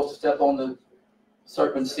you're supposed to step on the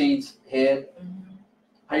serpent seed's head?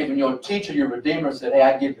 How even your teacher, your redeemer said, hey,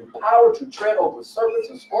 I give you power to tread over serpents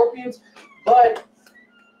and scorpions, but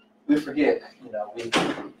we forget, we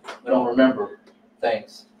don't remember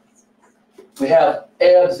things. We have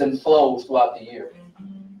ebbs and flows throughout the year.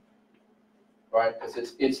 Right?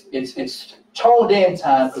 Because it's toned in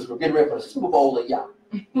time because we're getting ready for the Super Bowl of Yah.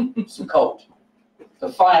 Sukkot. The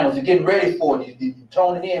finals, you're getting ready for it. You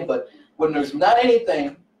tone it in, but when there's not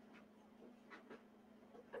anything,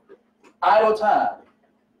 idle time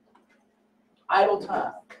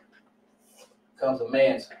comes a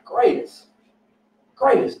man's greatest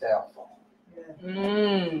downfall.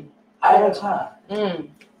 Idle time.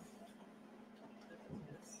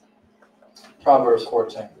 Proverbs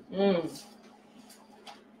 14.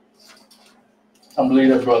 I'm going to leave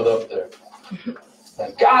that brother up there.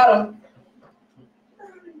 I got him.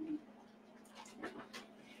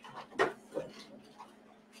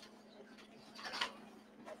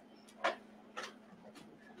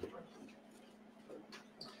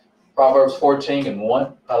 Proverbs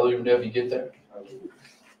 14:1. Hallelujah, whenever you get there.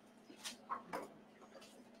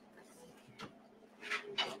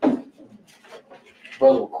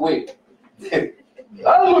 Brother, quick.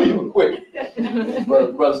 Hallelujah, you were quick.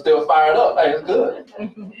 Brother still fired up. Hey, it's good.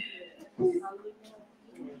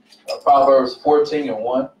 Proverbs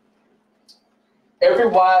 14:1. Every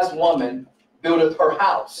wise woman buildeth her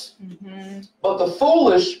house, but the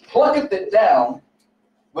foolish plucketh it down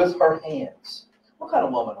with her hands. What kind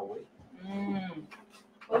of woman are we?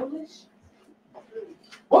 Foolish?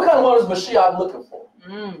 What kind of woman is Mashiach looking for?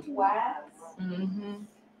 Wise.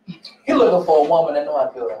 He's looking for a woman that knows how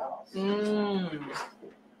to build a house.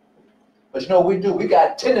 But you know what we do? We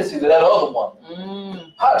got tendencies to that other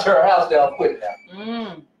woman. I'll tear her house down quick now.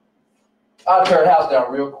 I'll tear her house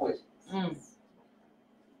down real quick.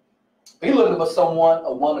 He's looking for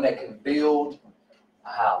a woman that can build a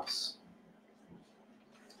house,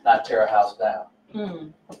 not tear a house down.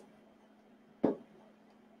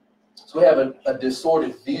 So we have a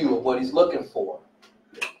distorted view of what he's looking for.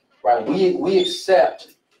 Right? We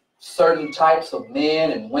accept certain types of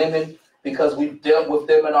men and women because we've dealt with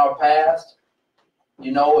them in our past.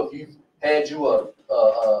 You know, if you've had you a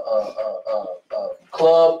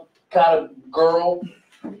club kind of girl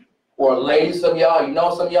or a lady, some of y'all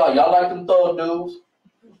like them thug dudes.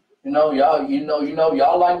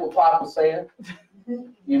 Y'all like what Pop was saying.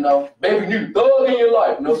 Baby, you thug in your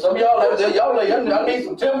life. Some of y'all need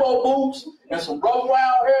some Timbo boots and some rope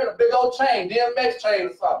around here and a big old chain, DMX chain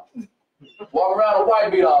or something. Walk around a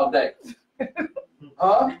white beat all day.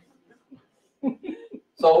 Huh?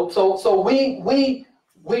 So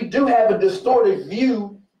we do have a distorted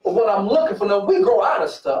view of what I'm looking for. Now, we grow out of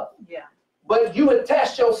stuff. Yeah. But you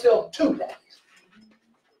attach yourself to that.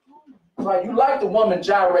 Right? You like the woman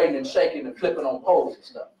gyrating and shaking and flipping on poles and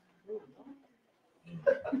stuff.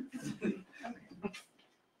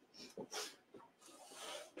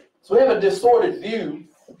 So we have a distorted view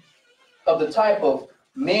of the type of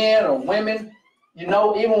men or women, you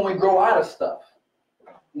know, even when we grow out of stuff.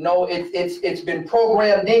 You know, it's been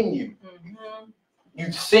programmed in you.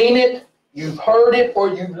 You've seen it, you've heard it,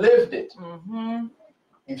 or you've lived it.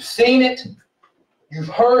 You've seen it, you've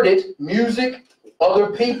heard it, music,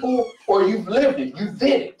 other people, or you've lived it. You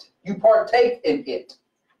did it. You partake in it.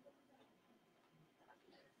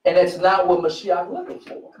 And it's not what Mashiach looking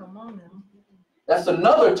for. Come on now. That's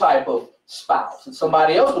another type of spouse that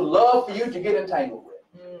somebody else would love for you to get entangled with.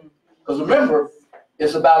 Because remember,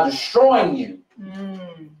 it's about destroying you,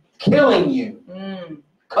 killing you,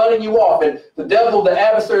 cutting you off. And the devil, the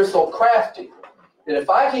adversary, is so crafty that if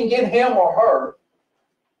I can get him or her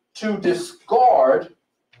to disregard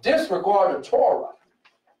the Torah,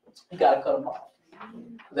 you got to cut them off.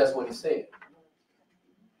 That's what he said.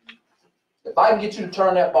 If I can get you to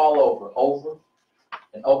turn that ball over,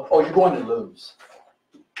 and over, you're going to lose.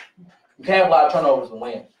 You can't have a lot of turnovers and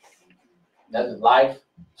win. That's life,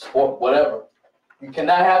 sport, whatever. You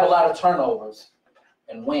cannot have a lot of turnovers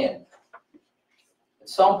and win. At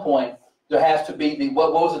some point, there has to be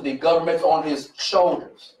the government's on his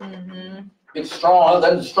shoulders. Big strong,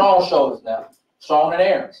 that's the strong shoulders now. Strong than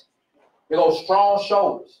Aaron's. Big old strong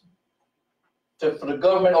shoulders. For the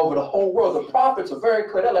government over the whole world. The prophets are very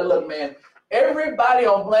clear. They're like, look, man, everybody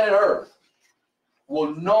on planet Earth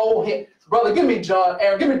will know him. Brother, give me John,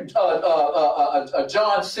 Aaron, give me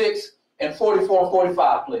John 6 and 44 and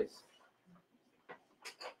 45, please.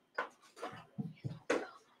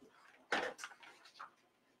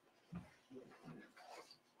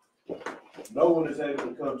 No one is able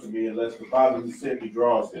to come to me unless the Father who sent me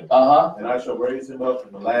draws him. And I shall raise him up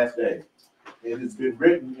in the last day. It has been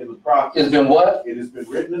written in the prophets. It's been what? It has been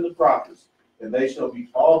written in the prophets. And they shall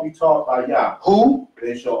all be taught by Yah. Who?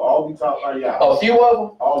 They shall all be taught by Yah. A few of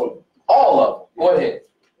them? All of them. All of them. Go ahead.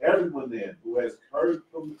 Everyone then who has heard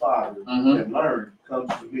from the Father and learned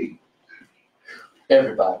comes to me.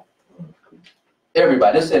 Everybody.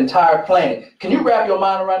 Everybody. This entire planet. Can you wrap your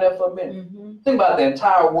mind around that for a minute? Think about the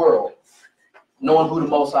entire world knowing who the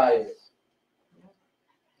Most High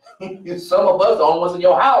is. Some of us, the only ones in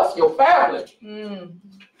your house, your family.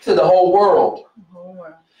 To the whole world.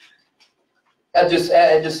 That's just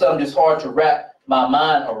something just hard to wrap my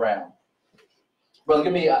mind around. Brother,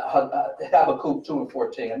 give me Habakkuk 2 and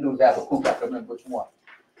 14. I knew it was Habakkuk. I can't remember which one.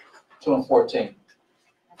 2 and 14.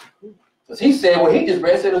 Because he said what he just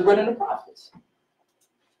read said it was written in the prophets.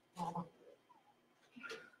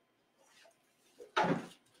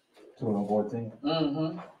 2 and 14.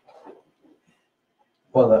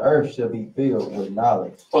 For the earth shall be filled with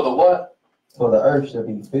knowledge. For the what? For the earth shall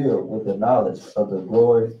be filled with the knowledge of the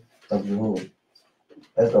glory of Yahuwah,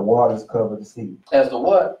 as the waters cover the sea. As the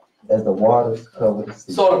what? As the waters cover the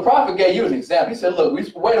sea. So the prophet gave you an example. He said, look,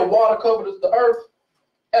 the way the water covers the earth,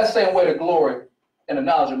 that's the same way the glory and the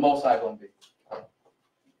knowledge of Most High going to be.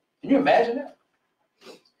 Can you imagine that?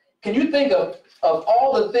 Can you think of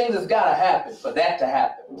all the things that's got to happen for that to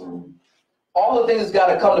happen? All the things that's got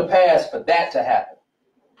to come to pass for that to happen.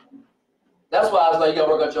 That's why I was like, you got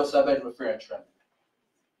to work out your salvation with fear and trembling.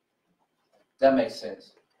 That makes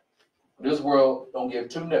sense. This world don't give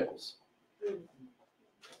two nickels.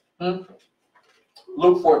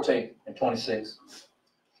 Luke 14 and 26.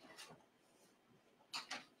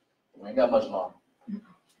 We ain't got much longer.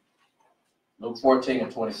 Luke 14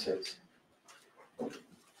 and 26.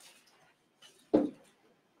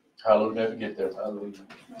 Hallelujah. Never get there. Hallelujah.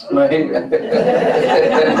 I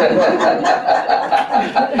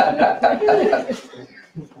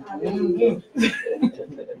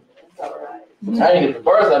didn't get the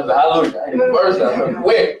verse out of it. Hallelujah. I didn't get the verse out of it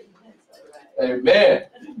quick. Amen.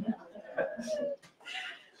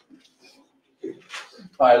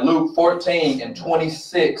 All right, Luke 14 and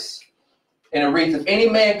 26. And it reads, if any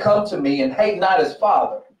man come to me and hate not his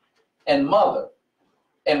father and mother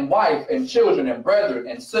and wife and children and brethren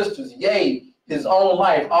and sisters, yea, his own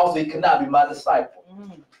life, also he cannot be my disciple.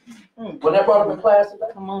 When that brought up in class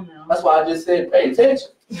today? Come on now. That's why I just said, pay attention.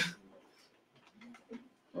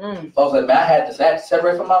 Folks like, man, I had to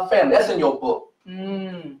separate from my family. That's in your book.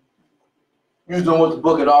 You was doing what the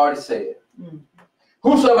book had already said.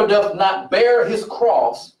 Whosoever doth not bear his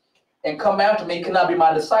cross and come after me cannot be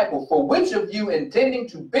my disciple. For which of you intending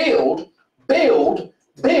to build a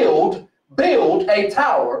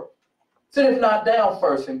tower, sitteth not down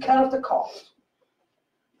first and counteth the cost?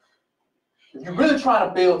 If you're really trying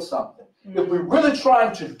to build something, if we're really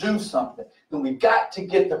trying to do something, then we got to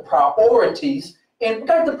get the priorities and we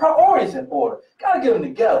got the priorities in order. Got to get them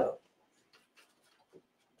together.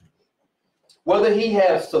 Whether he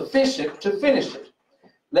has sufficient to finish it.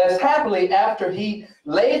 Lest happily after he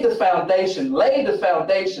laid the foundation,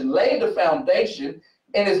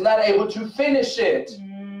 and is not able to finish it.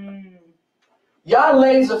 Y'all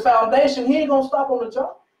lays the foundation, he ain't gonna stop on the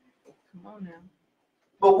job. Come on now.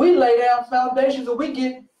 But we lay down foundations and we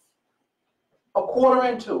get a quarter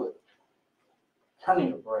into it. I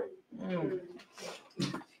need a break.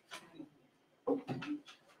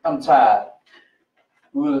 I'm tired.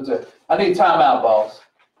 I need time out, boss.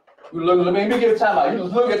 You look, let me get a timeout. You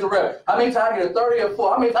just look at the rep. How many times I get a 30 or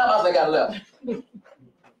 4? How many timeouts I got left?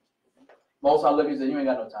 Most I look at you say, you ain't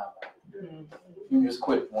got no timeout. You can just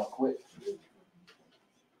quit if you want to quit.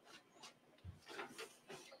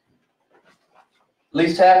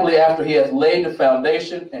 Least happily after he has laid the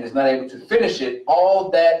foundation and is not able to finish it, all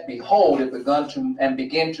that behold have begun to and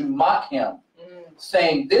begin to mock him,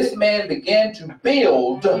 saying, this man began to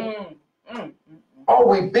build. Are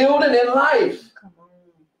we building in life?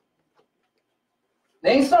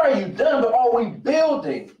 They ain't sorry you done, but are we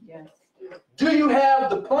building? Yes. Do you have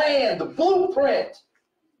the plan, the blueprint,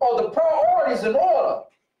 or the priorities in order?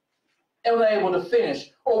 And we're able to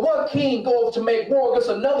finish. Or what king goes to make war against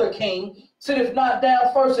another king, sitteth not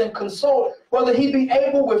down first and consult whether he be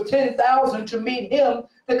able with 10,000 to meet him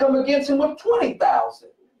that come against him with 20,000?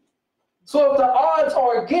 So if the odds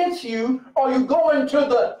are against you, are you going to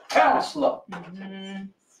the counselor?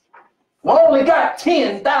 We only got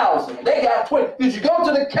 10,000. They got 20. Did you go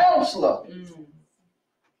to the counselor?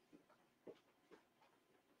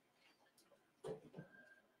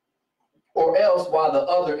 Or else, while the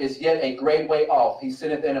other is yet a great way off, he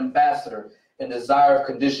sendeth an ambassador in desire of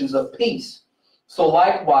conditions of peace. So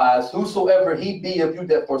likewise, whosoever he be of you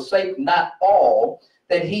that forsake not all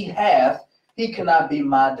that he hath, he cannot be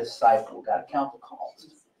my disciple. Got to count the cost.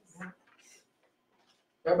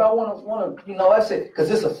 Everybody want to, that's it,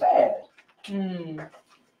 because it's a fad.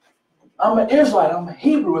 I'm an Israelite. I'm a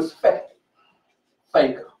Hebrew. It's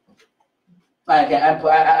faker. I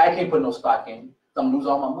can't put no stock in you. I'm gonna lose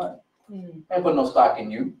all my money. I ain't put no stock in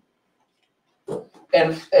you.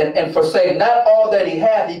 And forsake not all that he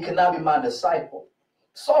hath, he cannot be my disciple.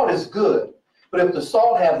 Salt is good, but if the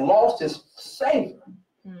salt have lost its savor,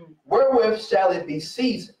 wherewith shall it be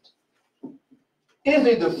seasoned? It is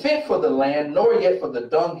neither fit for the land, nor yet for the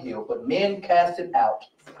dunghill, but men cast it out.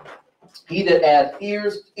 He that hath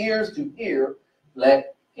ears to hear,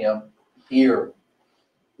 let him hear.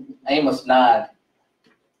 Amos 9.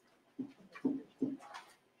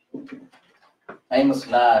 Amos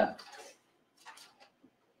 9.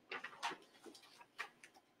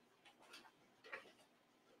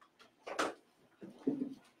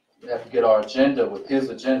 We have to get our agenda with his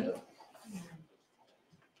agenda.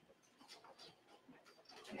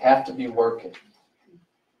 You have to be working.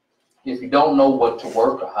 If you don't know what to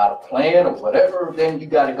work or how to plan or whatever, then you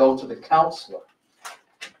got to go to the counselor.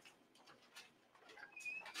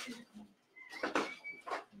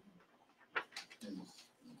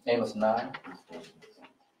 Amos 9.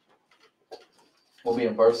 We'll be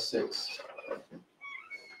in verse 6.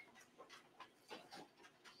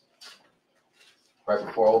 Right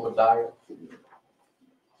before Obadiah.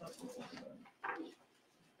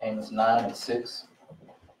 Amos 9 and 6.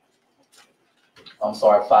 I'm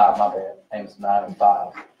sorry, 5, my bad. Amos 9 and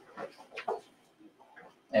 5.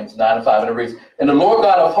 Amos 9 and 5. And it reads, and the Lord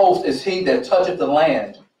God of hosts is he that toucheth the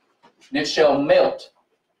land, and it shall melt,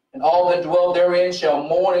 and all that dwell therein shall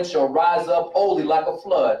mourn, and shall rise up wholly like a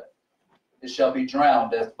flood. It shall be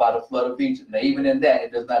drowned as by the flood of Egypt. Now, even in that,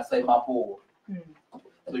 it does not say Mabul.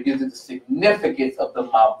 So it gives it the significance of the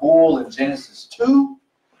Mabul in Genesis 2,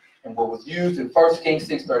 and what was used in 1 Kings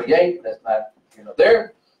 6:38. That's not,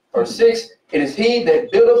 there. Verse 6, it is he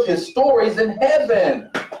that buildeth his stories in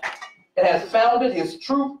heaven, and hath founded his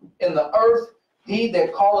truth in the earth. He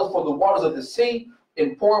that calleth for the waters of the sea,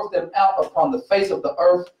 and poureth them out upon the face of the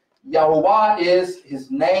earth. Yahuwah is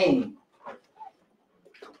his name.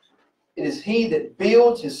 It is he that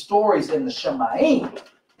builds his stories in the Shemaim.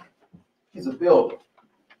 He's a builder.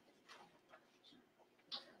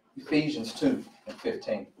 Ephesians 2 and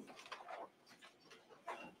 15.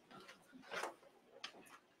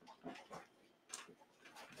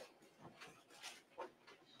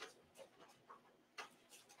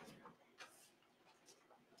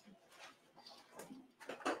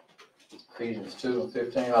 Ephesians 2 and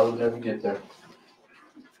 15. I will never get there.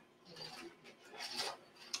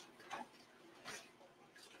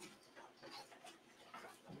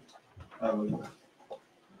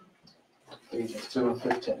 Ephesians 2 and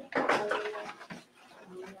 15.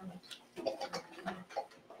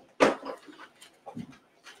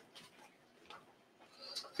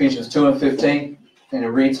 Ephesians 2 and 15. And it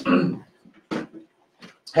reads,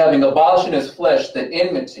 having abolished in his flesh the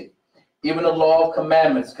enmity, even the law of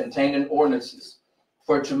commandments contained in ordinances,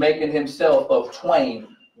 for to make in himself of twain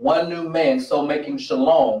one new man, so making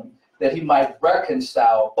shalom, that he might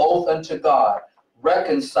reconcile both unto God,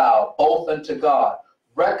 reconcile both unto God,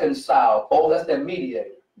 reconcile both. That's that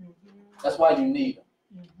mediator. That's why you need him.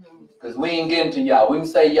 Because we ain't getting to y'all. We can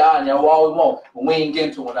say y'all and y'all all we want, but we ain't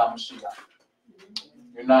getting to when I'm Mashiach.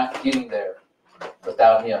 You're not getting there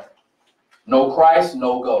without him. No Christ,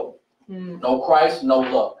 no go. No Christ, no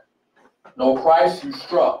luck. No Christ, you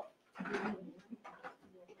struck.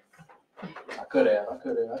 I could have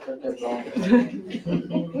gone.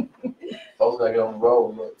 Folks gotta get on the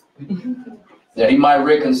road, but that he might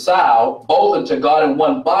reconcile both unto God in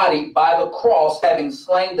one body by the cross, having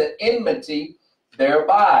slain the enmity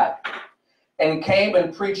thereby, and came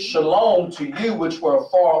and preached shalom to you which were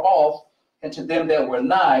far off, and to them that were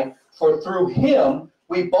nigh. For through him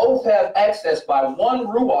we both have access by one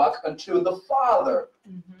Ruach unto the Father.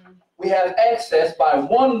 We have access by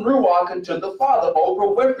one Ruach unto the Father.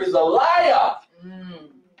 Oprah Winfrey's a liar.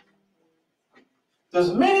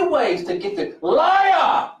 There's many ways to get the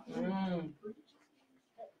liar.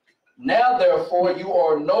 Now, therefore, you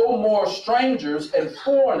are no more strangers and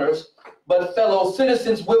foreigners, but fellow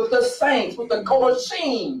citizens with the saints, with the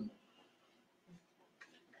Kolashim,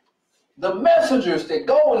 the messengers that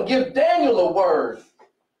go and give Daniel a word.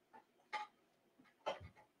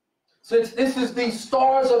 Since this is the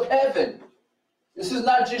stars of heaven, this is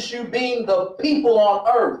not just you being the people on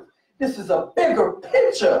earth. This is a bigger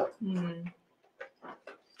picture.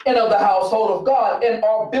 And of the household of God, and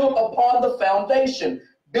are built upon the foundation.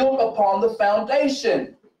 Built upon the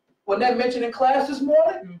foundation. Wasn't that mentioned in class this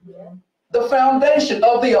morning? The foundation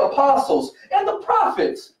of the apostles and the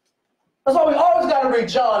prophets. That's why we always got to read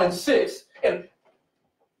John and 6. And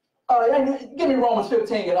give me Romans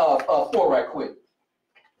 15 and 4 right quick.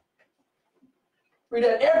 Read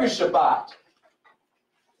that every Shabbat.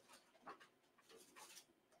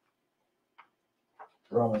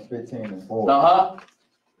 Romans 15 and 4.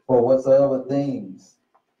 For whatsoever things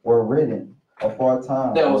were written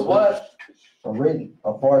aforetime. There was what? Written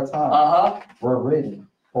aforetime. Were written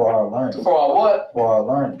for our learning. For our what? For our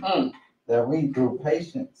learning. That we through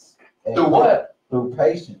patience. Through what? Through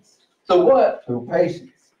patience. Through what? Through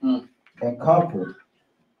patience. And comfort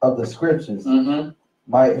of the scriptures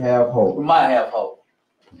might have hope. We might have hope.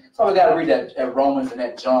 So we got to read that at Romans and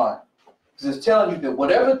at John. Because it's telling you that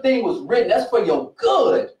whatever thing was written, that's for your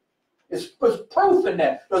good. It's proof in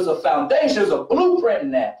that. There's a foundation, there's a blueprint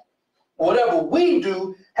in that. Whatever we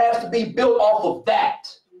do has to be built off of that.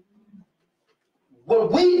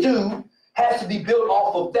 What we do has to be built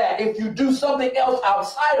off of that. If you do something else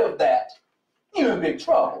outside of that, you're in big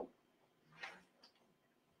trouble.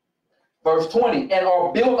 Verse 20, and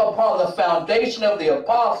are built upon the foundation of the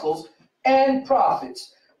apostles and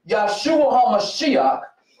prophets, Yahshua HaMashiach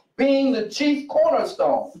being the chief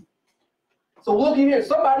cornerstone. So look here,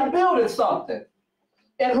 somebody building something,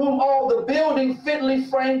 in whom all the building fitly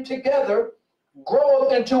framed together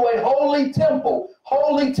groweth into a holy temple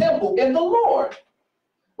in the Lord.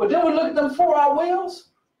 But then we look at them 4-hour wheels.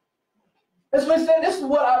 That's what he said. This is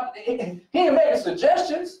what he ain't making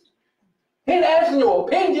suggestions. He ain't asking your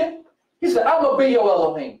opinion. He said, I'm going to be your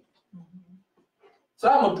Elohim. So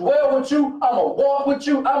I'm going to dwell with you. I'm going to walk with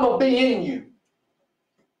you. I'm going to be in you.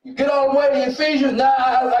 You get all the way to Ephesians, now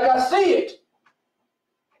I got to see it.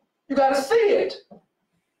 You got to see it.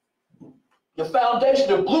 The foundation,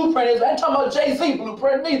 the blueprint is, I ain't talking about Jay-Z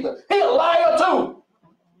blueprint neither. He a liar too.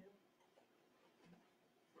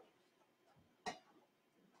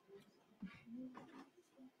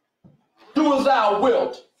 Do as thou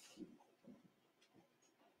wilt.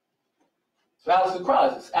 So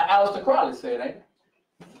Alistair Crowley said, ain't it?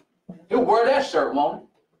 He'll wear that shirt, won't he?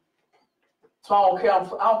 So I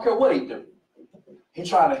don't care what he do. He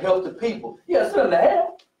trying to help the people. He got to send them to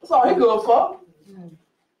hell. That's all he good for.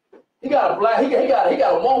 He got a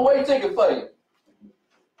a one-way ticket for you.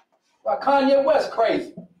 Like Kanye West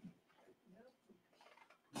crazy.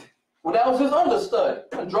 Well, that was his understudy.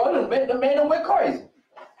 And Jordan, the man went crazy.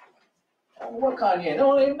 I don't know what Kanye, it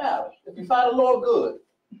don't even matter. If you find the Lord good,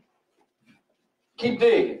 keep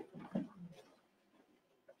digging.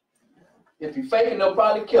 If you faking, they'll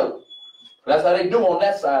probably kill him. That's how they do on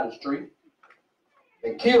that side of the street.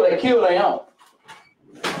 They kill their own.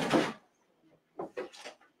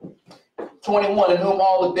 21, in whom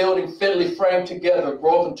all the building fitly framed together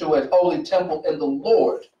groweth into a holy temple in the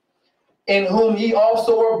Lord, in whom ye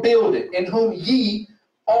also are builded,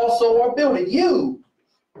 you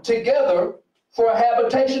together for a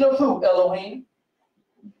habitation of who? Elohim,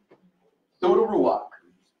 through the Ruach.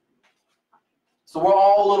 So we're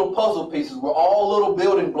all little puzzle pieces. We're all little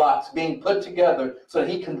building blocks being put together so that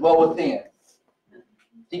he can dwell within.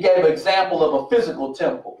 He gave an example of a physical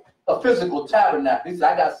temple, a physical tabernacle. He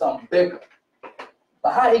said, I got something bigger.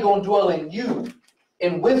 But how he going to dwell in you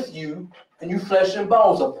and with you and you flesh and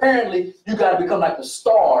bones? Apparently, you got to become like the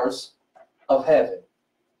stars of heaven.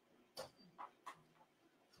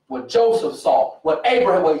 What Joseph saw, what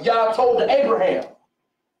Yah told to Abraham.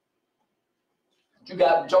 You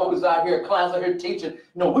got jokers out here, clowns out here teaching,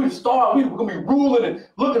 we're the stars, we're going to be ruling and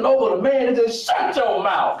looking over the man and just shut your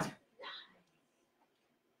mouth.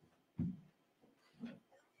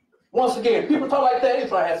 Once again, people talk like that,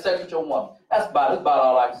 it's like have sex with your woman. That's about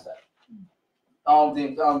all I can say.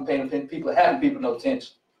 I'm paying people, having people no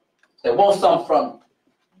attention. They want something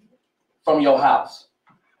from your house.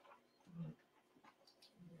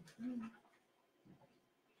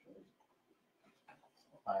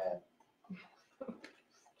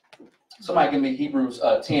 Somebody give me Hebrews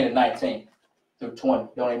 10 and 19 through 20.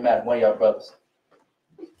 Don't even matter, one of y'all brothers.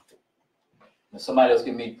 And somebody else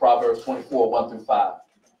give me Proverbs 24, 1 through 5.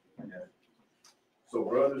 So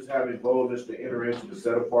brothers, having boldness to enter into the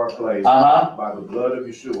set apart place by the blood of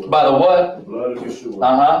Yeshua. By the what? The blood of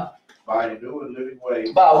Yeshua. By a new and living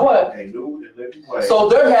way. By what? A new and living way. So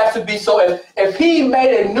there has to be, if he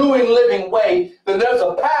made a new and living way, then there's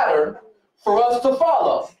a pattern for us to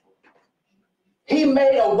follow. He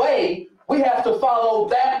made a way, we have to follow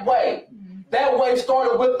that way. That way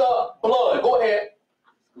started with the blood. Go ahead.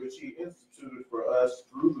 Which he instituted for us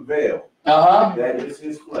through the veil. That is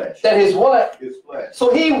his flesh. That is what? His flesh.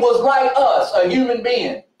 So he was like us, a human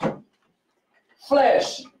being.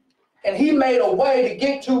 Flesh. And he made a way to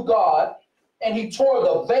get to God, and he tore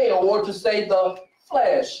the veil, or to say the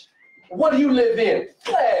flesh. What do you live in?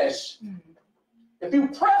 Flesh. If you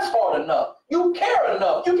press hard enough, you care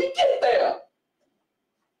enough, you can get there.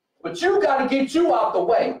 But you got to get you out the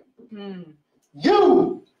way.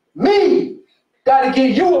 You, me, got to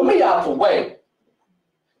get you and me out the way.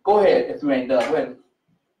 Go ahead, if you ain't done. Go ahead.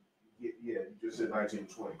 Yeah, you just said 19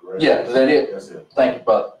 to 20, correct? Yeah, is that it? That's it. Thank you,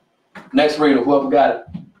 brother. Next reader, whoever got it.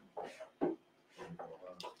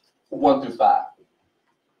 1 through 5.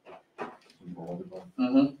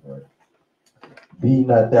 Be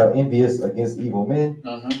not thou envious against evil men,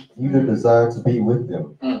 neither desire to be with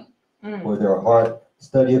them. For their heart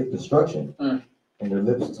studieth destruction, and their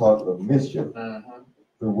lips talk of mischief.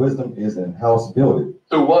 Through wisdom is an house builded.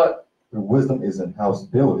 Through what? Through wisdom is an house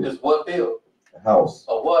builded. Is what build? A house.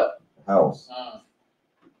 A what? A house.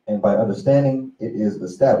 And by understanding it is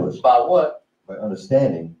established. By what? By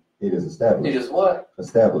understanding it is established. It is what?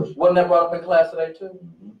 Established. Wasn't that brought up in class today too?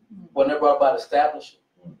 Wasn't that brought up about establishing?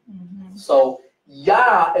 So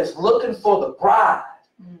Yah is looking for the bride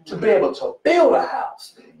to be able to build a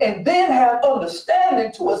house and then have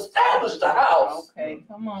understanding to establish the house. Okay,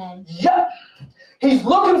 come on. Yeah. He's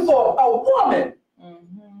looking for a woman.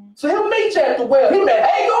 So he'll meet you at the well. He met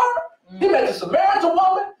Hagar. He met the Samaritan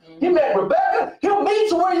woman. He met Rebecca. He'll meet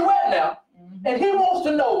you where you at now. And he wants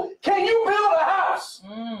to know, can you build a house?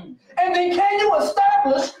 And then can you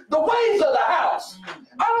establish the ways of the house?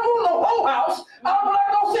 I don't want no whole house. I'm not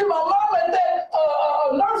going to see my mom at that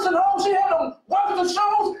nursing home. She had them Western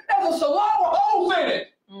shoes. There's a salon with holes in it.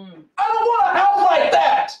 I don't want a house like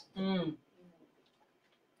that.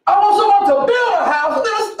 I want someone to build a house and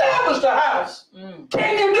then establish the house.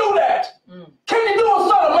 Can you do that? Can you do it,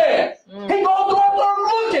 son of man? He goes through there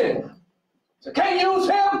looking. So can't use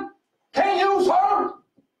him. Can't use her.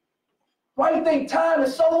 Why do you think time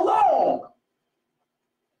is so long?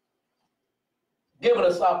 Giving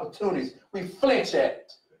us opportunities. We flinch at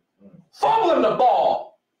it. Fumbling the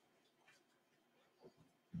ball.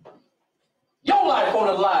 Your life on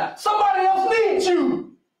the line. Somebody else needs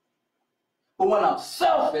you. But when I'm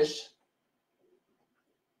selfish,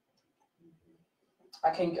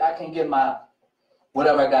 I can get my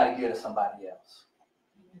whatever I got to give to somebody else.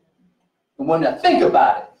 And when I think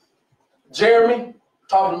about it, Jeremy,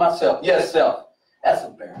 talking to myself, yes, self, that's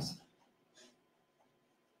embarrassing.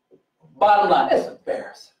 Bottom line, that's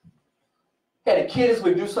embarrassing. Had a kid this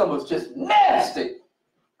week do something that was just nasty.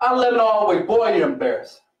 I let it all the way, boy, you're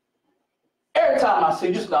embarrassing. Every time I see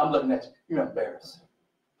you, just know I'm looking at you, you're embarrassing.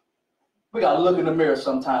 We got to look in the mirror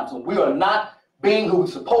sometimes when we are not being who we're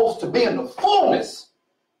supposed to be in the fullness.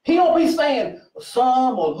 He don't be saying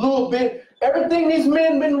some or a little bit. Everything these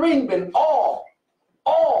men been reading been all.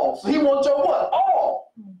 So he wants your what?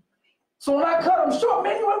 All. So when I cut him short,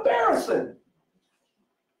 man, you're embarrassing.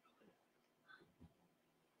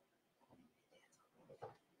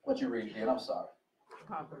 What you read again? I'm sorry.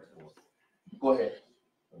 Go ahead.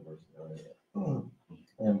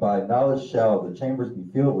 And by knowledge shall the chambers be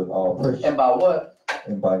filled with all precious. And by what?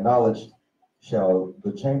 And by knowledge shall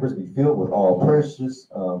the chambers be filled with all precious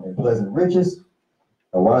and pleasant riches.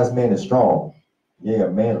 A wise man is strong, yea, a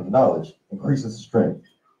man of knowledge increases strength.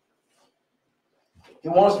 He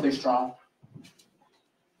wants to be strong.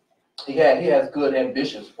 He has good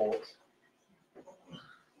ambitions for us.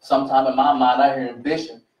 Sometime in my mind, I hear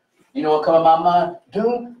ambition. You know what come in my mind?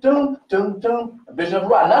 Doom, doom, doom, doom. Ambition of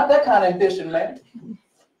right. Not that kind of ambition, man.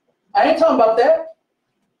 I ain't talking about that.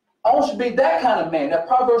 I want you to be that kind of man. That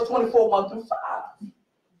Proverbs 24, 1 through 5.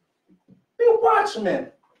 Be a watchman.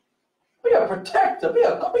 Be a protector. Be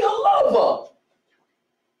a lover.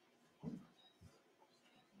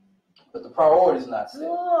 But the priority is not set.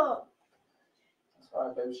 That's all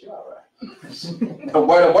right, baby. She all right. the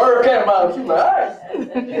word came out. She like, all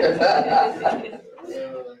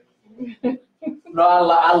right. No,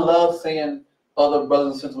 I love seeing other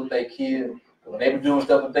brothers and sisters with their kids. When they be doing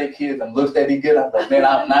stuff with their kids and looks they be good, I'm like, man,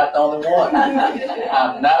 I'm not the only one.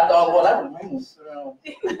 I'm not the only one. I don't mean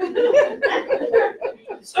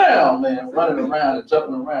Sam, man, running around and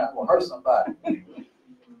jumping around will hurt somebody.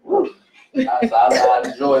 I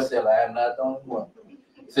enjoy saying, like, I'm not the only one.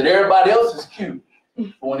 Said everybody else is cute.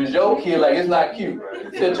 But when it's your kid, like, it's not cute.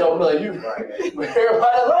 Sit your mother, you. But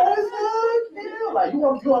everybody else, oh, it's good. Like, you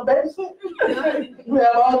want babysit? You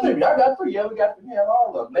have all three. I got three. Yeah, we have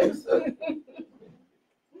all of them. Babysit.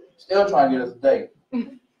 Still trying to get us a date.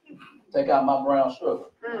 Take out my brown sugar.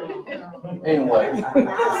 Anyway,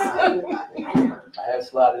 I had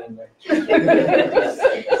slotted in there.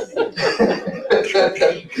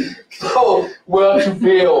 So, well, to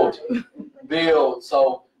build.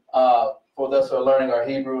 So, for those who are learning our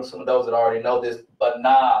Hebrew, some of those that already know this,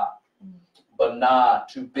 banah,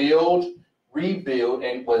 to build, rebuild,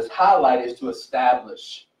 and what's highlighted is to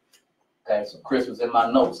establish. Okay, so Chris was in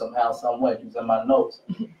my notes somehow, some way. He was in my notes.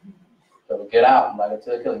 So get out. I'm like, I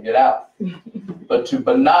tell you, get out. But to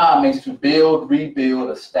banah means to build, rebuild,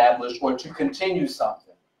 establish, or to continue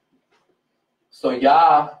something. So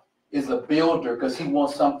Yah is a builder because he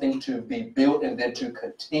wants something to be built and then to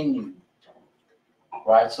continue.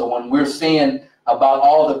 Right? So when we're seeing about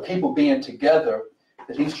all the people being together,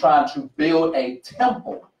 that he's trying to build a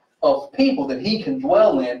temple of people that he can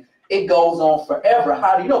dwell in, it goes on forever.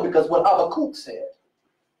 How do you know? Because what Habakkuk said.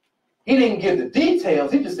 He didn't give the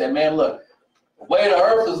details. He just said, man, look, the way the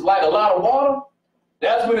earth is like a lot of water,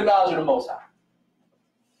 that's with the knowledge of the Most High.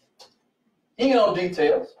 He ain't no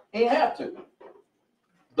details. He didn't have to.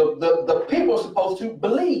 The people are supposed to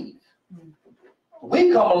believe.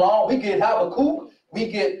 We come along, we get Habakkuk, we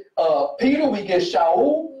get Peter, we get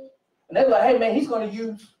Shaul, and they're like, hey, man, he's going to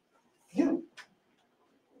use you.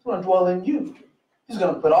 He's going to dwell in you. He's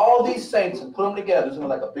going to put all these saints and put them together. It's going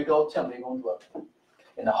to be like a big old temple he's going to dwell in.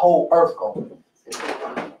 And the whole earth going.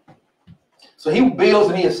 So he builds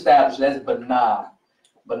and he establishes. That's banah.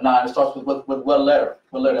 Banah. It starts with what letter?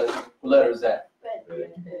 What letter is that?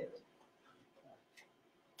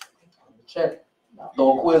 Check.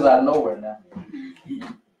 Throw a quiz out of nowhere now.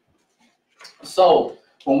 So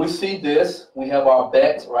when we see this, we have our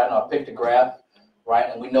bet, right, and our pictograph,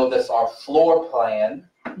 right, and we know that's our floor plan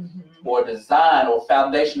or design or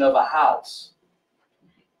foundation of a house,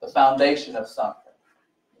 the foundation of something.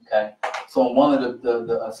 Okay, so in one of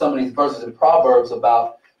the some of these verses in Proverbs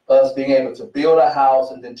about us being able to build a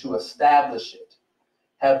house and then to establish it,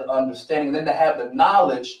 have the understanding, then to have the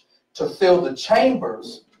knowledge to fill the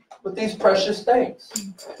chambers with these precious things.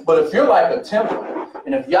 But if you're like a temple,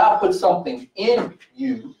 and if Yah put something in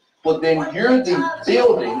you, well, then you're the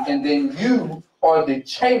building, and then you are the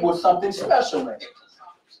chamber with something special in it.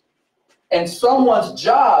 And someone's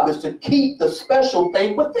job is to keep the special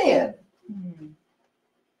thing within.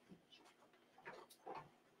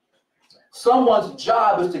 Someone's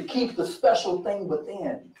job is to keep the special thing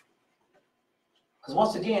within. Because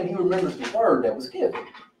once again, he remembers the word that was given.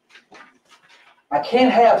 I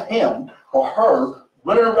can't have him or her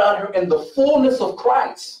running around here in the fullness of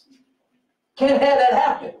Christ. Can't have that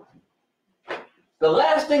happen. The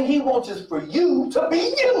last thing he wants is for you to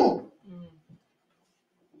be you.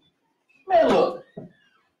 Man, look,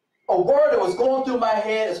 a word that was going through my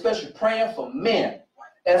head, especially praying for men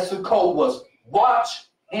at Sukkot, was watch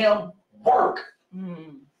him work.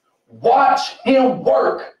 Watch him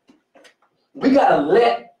work. We got to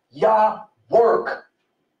let Yah work.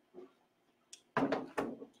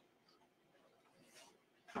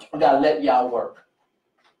 We got to let Yah work.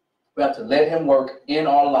 We have to let him work in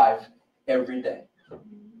our life every day.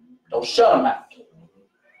 Don't shut him out.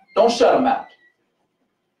 Don't shut him out.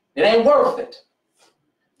 It ain't worth it.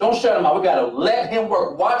 Don't shut him out. We got to let him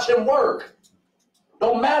work. Watch him work.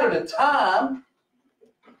 Don't matter the time.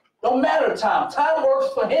 Don't matter time. Time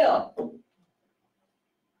works for him.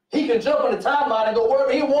 He can jump in the timeline and go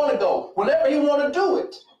wherever he want to go, whenever he want to do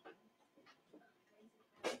it.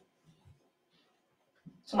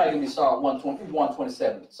 Somebody give me Psalm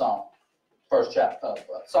 127, Psalm, first chapter,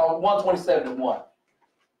 Psalm 127 and 1.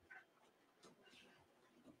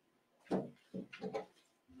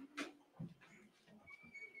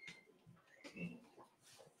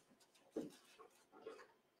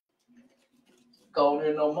 Cold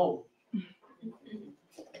here no more.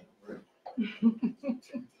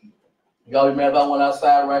 Y'all remember I went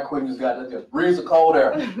outside right quick and just got this breeze of cold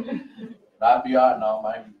air. I'd be all right, no,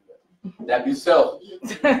 man. That'd be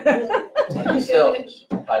selfish. That'd be selfish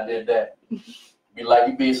if I did that. Be like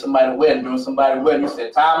you be somebody's wedding, doing somebody's wedding. You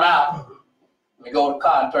said, time out. Let me go to the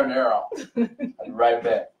car and turn the air on. I'll be right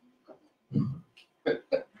back.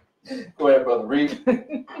 Go ahead, brother. Read.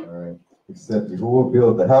 All right. Except who will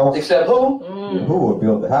build the house? Except who? Who will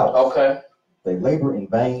build the house? Okay. They labor in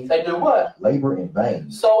vain. They do what? Labor in vain.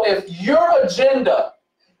 So if your agenda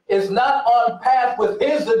is not on path with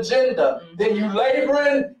his agenda, then you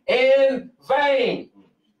laboring in vain.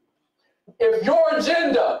 If your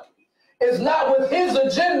agenda is not with his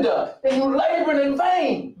agenda, then you laboring in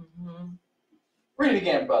vain. Read it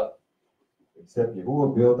again, brother. Except who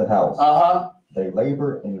will build the house? They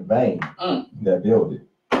labor in vain that build it.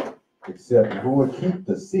 Except who will keep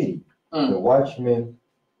the city? The watchman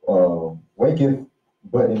waketh,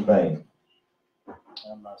 but in vain.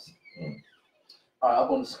 All right, up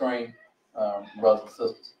on the screen, brothers and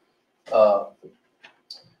sisters.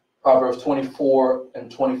 Proverbs 24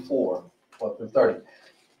 and 24, 1 through 30.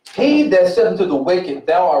 He that said unto the wicked,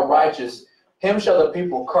 thou art righteous, him shall the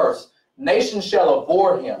people curse. Nations shall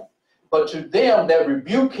abhor him. But to them that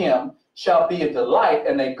rebuke him shall be a delight,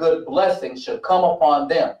 and a good blessing shall come upon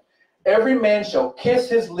them. Every man shall kiss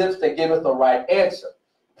his lips that giveth the right answer.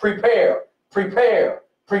 Prepare, prepare,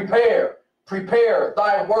 prepare, prepare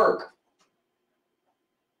thy work.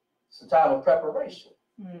 It's a time of preparation.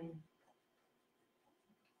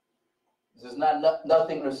 There's not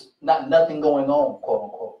nothing going on, quote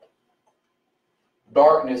unquote.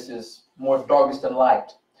 Darkness is more darkness than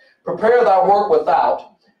light. Prepare thy work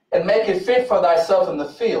without, and make it fit for thyself in the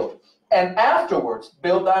field, and afterwards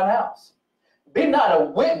build thine house. Be not a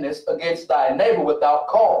witness against thy neighbor without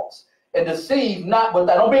cause, and deceive not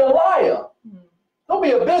without. Don't be a liar. Don't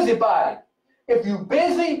be a busybody. If you're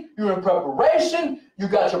busy, you're in preparation, you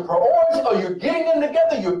got your priorities, or you're getting them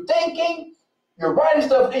together, you're thinking, you're writing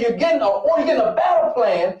stuff, you're getting a battle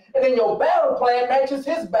plan, and then your battle plan matches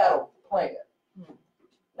his battle plan.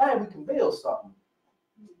 Now we can build something.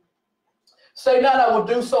 Say not, I will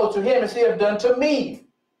do so to him as he have done to me.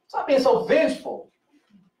 Stop being so vengeful.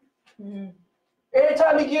 Every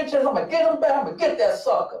time you get a chance, I'm going to get him back. I'm going to get that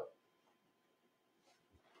sucker.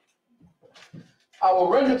 I will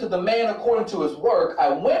render to the man according to his work. I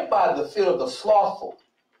went by the field of the slothful,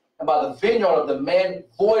 and by the vineyard of the man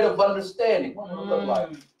void of understanding. What does it look like?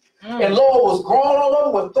 And lo, it was grown all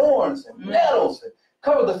over with thorns and nettles, and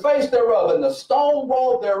covered the face thereof, and the stone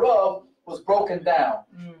wall thereof was broken down.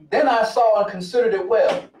 Then I saw and considered it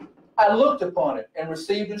well. I looked upon it and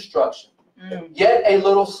received instruction. Yet a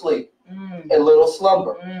little sleep, a little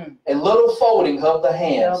slumber, a little folding of the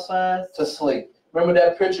hands to sleep. Remember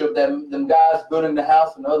that picture of them guys building the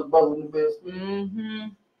house and the other brother in the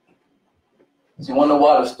basement? So you wonder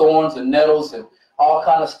why there's thorns and nettles and all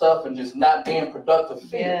kind of stuff and just not being productive.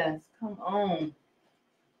 Yes, come on.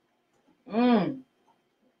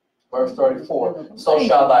 Verse 34. So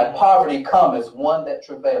shall thy poverty come as one that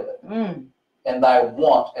travaileth, and thy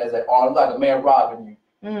want as an arm, like a man robbing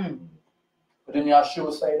you. But didn't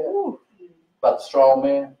Yahshua say that? About the strong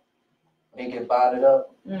man? When he get binded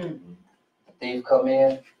up, the thief come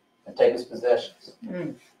in and take his possessions.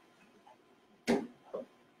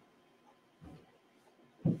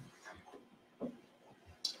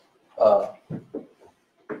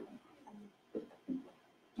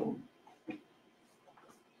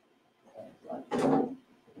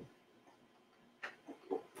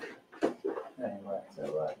 Is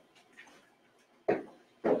that right?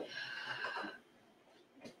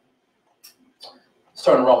 Let's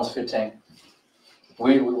turn to Romans 15.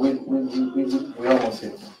 We almost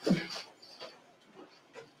hit it.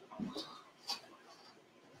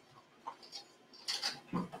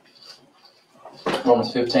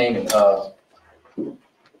 Romans 15 and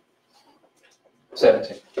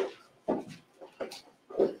 17.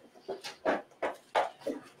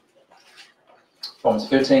 Romans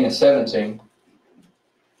 15 and 17.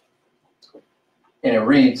 And it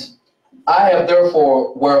reads, I have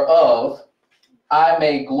therefore whereof I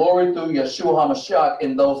may glory through Yeshua HaMashiach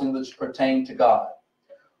in those things which pertain to God,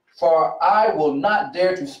 For I will not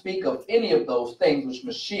dare to speak of any of those things which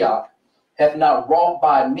Mashiach hath not wrought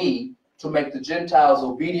by me, to make the Gentiles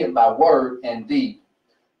obedient by word and deed,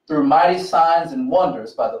 through mighty signs and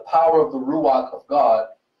wonders by the power of the Ruach of God,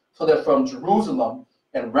 so that from Jerusalem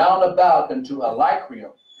and round about unto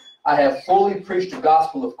Elycrium I have fully preached the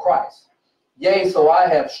gospel of Christ. Yea, so I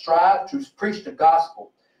have strived to preach the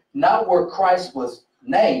gospel, not where Christ was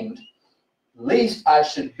named, lest I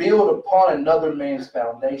should build upon another man's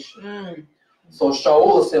foundation. So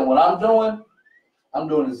Shaul said, what I'm doing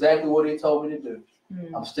exactly what he told me to do.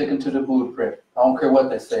 I'm sticking to the blueprint. I don't care what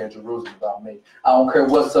they say in Jerusalem about me. I don't care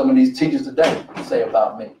what some of these teachers today say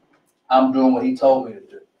about me. I'm doing what he told me to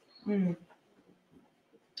do.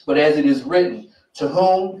 But as it is written, to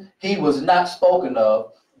whom he was not spoken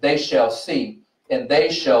of, they shall see, and they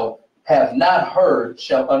shall have not heard,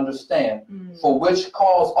 shall understand. For which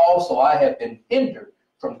cause also I have been hindered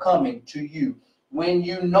from coming to you. When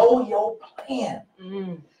you know your plan,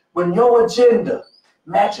 when your agenda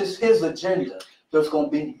matches his agenda, there's going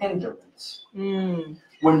to be hindrance.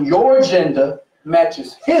 When your agenda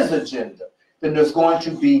matches his agenda, then there's going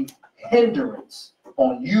to be hindrance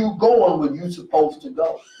on you going where you're supposed to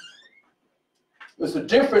go. There's a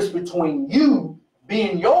difference between you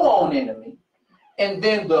being your own enemy and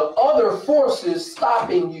then the other forces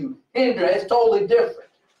stopping you, hindering. It's totally different.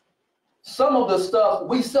 Some of the stuff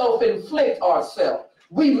we self-inflict ourselves.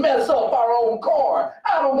 We mess up our own car.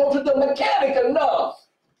 I don't go to the mechanic enough.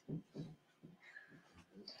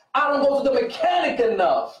 I don't go to the mechanic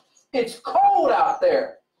enough. It's cold out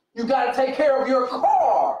there. You got to take care of your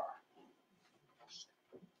car.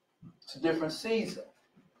 It's a different season.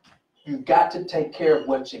 You got to take care of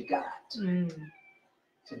what you got.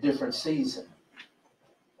 It's a different season.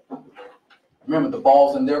 Remember, the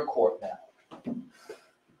ball's in their court now.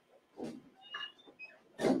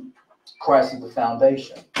 Christ is the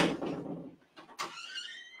foundation.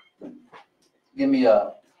 Give me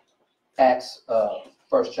Acts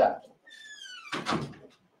first chapter.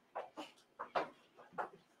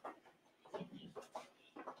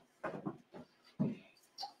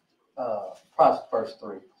 Probably verse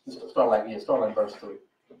 3. Start like verse 3.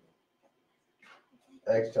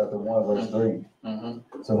 Acts chapter 1, verse 3.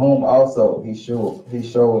 To whom also he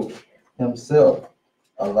showed himself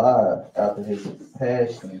alive after his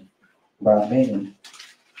passion by many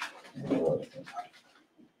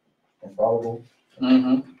infallible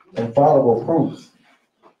proofs,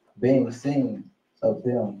 being seen of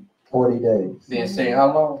them 40 days. Being seen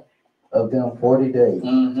how long? Of them 40 days.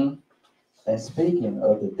 And speaking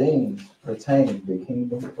of the things pertaining to the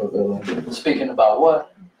kingdom of Elohim. Speaking about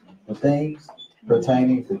what? The things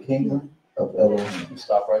pertaining to the kingdom of Elohim.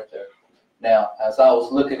 Stop right there. Now, as I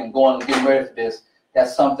was looking and going and getting ready for this,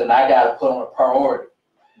 that's something I got to put on a priority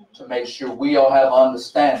to make sure we all have an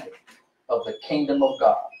understanding of the kingdom of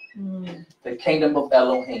God, the kingdom of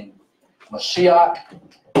Elohim. Mashiach,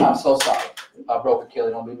 I'm so sorry. I broke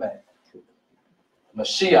Achilles, don't be mad.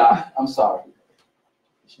 Mashiach, I'm sorry.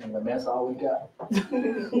 That's all we got.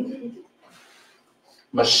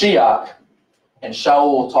 Mashiach and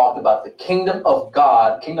Shaul talked about the kingdom of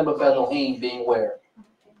God, kingdom of Elohim being where?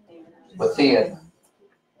 Within.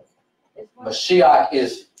 Mashiach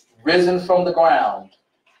is risen from the ground.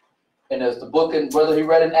 And as the book, and whether he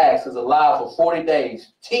read in Acts, is alive for 40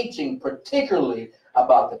 days, teaching particularly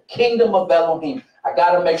about the kingdom of Elohim. I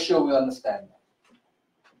got to make sure we understand that.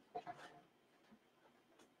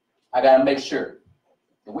 I got to make sure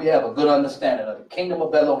that we have a good understanding of the kingdom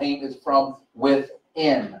of Elohim is from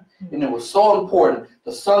within. And it was so important.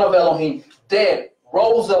 The son of Elohim, dead,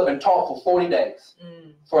 rose up and taught for 40 days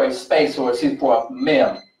for a space or for a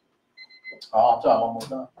mem. Oh, I'm almost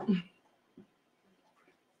done.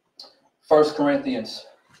 1 Corinthians.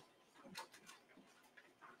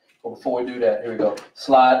 Well, before we do that, here we go.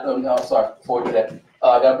 Slide. Before we do that,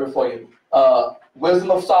 I got it for you.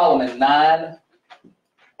 Wisdom of Solomon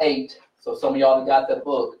 9:8. So some of y'all that got that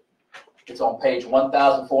book, it's on page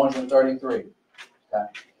 1433. Okay.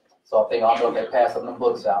 So I think I don't know if they passed some of the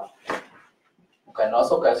books out. Okay, no,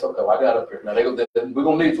 it's okay. It's okay. Well, I got it up here. Now we're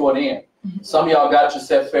gonna need toward the end. Some of y'all got your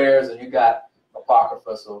set fairs and you got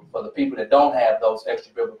Apocrypha. So for the people that don't have those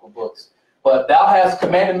extra biblical books. But thou hast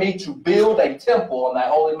commanded me to build a temple on thy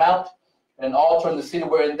holy mount, and an altar in the city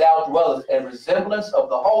wherein thou dwellest, a resemblance of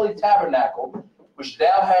the holy tabernacle, which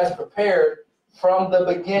thou hast prepared from the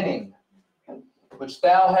beginning. Which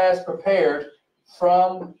thou hast prepared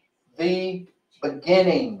from the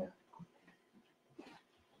beginning.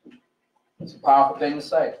 It's a powerful thing to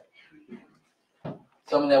say.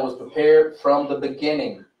 Something that was prepared from the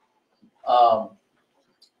beginning.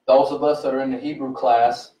 Those of us that are in the Hebrew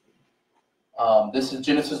class, This is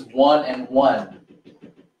Genesis 1:1.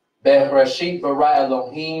 Bereshit bara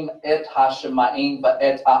Elohim et hashemayim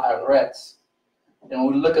va'et haaretz. And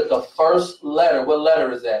when we look at the first letter, what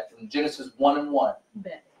letter is that? From Genesis 1:1.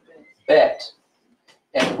 Bet. Bet.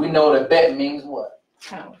 And we know that bet means what?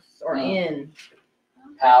 House or in.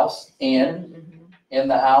 House, in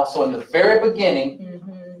the house. So in the very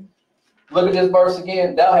beginning, look at this verse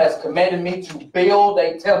again. Thou hast commanded me to build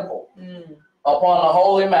a temple upon the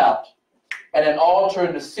holy mount, and an altar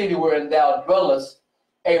in the city wherein thou dwellest,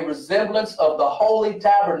 a resemblance of the holy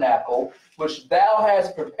tabernacle, which thou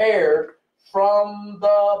hast prepared from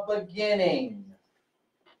the beginning.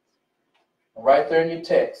 Right there in your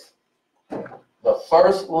text. The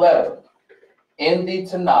first letter in the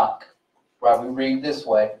Tanakh, right, we read this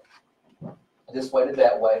way to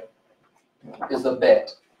that way, is a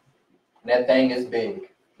bet. And that thing is big.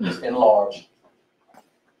 It's enlarged.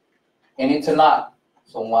 Any Tanakh.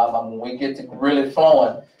 So when we get to really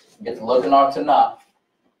flowing, we get to look in our Tanakh.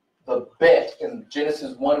 The bet in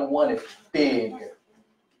Genesis 1:1 is big.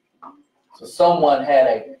 So someone had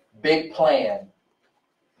a big plan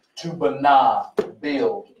to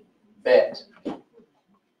build, bet.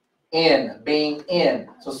 Being in.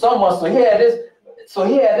 So he had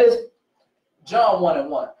this, John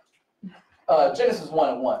 1:1. Genesis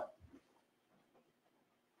 1:1.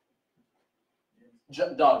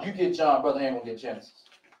 Dog, you get John, Brother Aaron will get Genesis.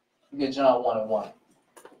 You get John 1:1.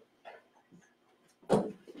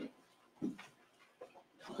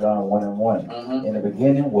 John 1:1. In the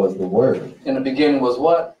beginning was the Word. In the beginning was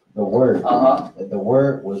what? The Word. And the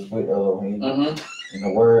Word was with Elohim. And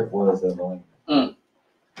the Word was Elohim.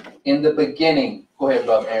 In the beginning. Go ahead,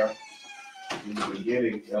 Brother Aaron. In the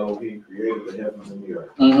beginning, Elohim created the heavens and the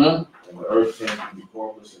earth. And the earth seemed to be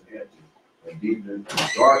formless and empty. And deep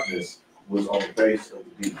darkness was on the face of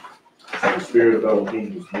the deep. And the spirit of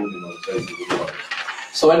Elohim was moving on the face of the waters.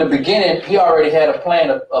 So in the beginning, he already had a plan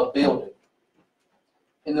of building.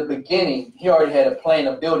 In the beginning, he already had a plan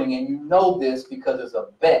of building, and you know this because there's a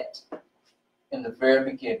bet in the very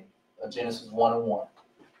beginning of Genesis 1:1.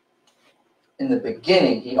 In the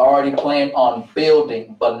beginning, he already planned on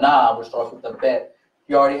building Banah, which starts with the bet.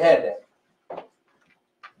 He already had that.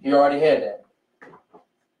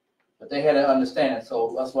 But they had to understand it.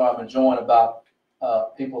 So that's what I'm enjoying about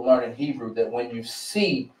people learning Hebrew, that when you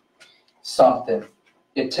see something,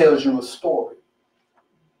 it tells you a story.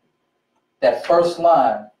 That first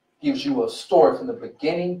line gives you a story from the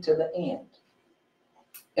beginning to the end.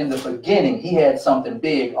 In the beginning, he had something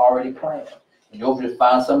big already planned. You'll just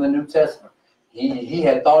find some in the New Testament. He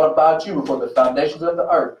had thought about you before the foundations of the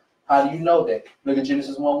earth. How do you know that? Look at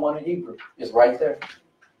Genesis 1:1 in Hebrew. It's right there.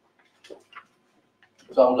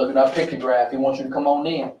 So I'm looking at our pictograph. He wants you to come on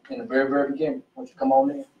in the very, very beginning. He wants you to come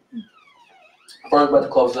on in. First, about to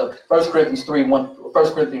close up. 1 Corinthians 3,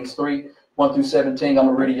 1 through 17. I'm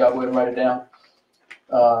going to read it. Y'all go ahead and write it down.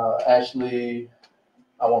 Actually,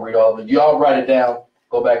 I won't read all of it. Y'all write it down.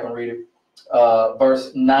 Go back and read it.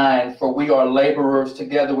 Verse 9. For we are laborers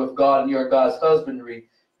together with God, and you are God's husbandry.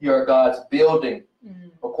 You are God's building.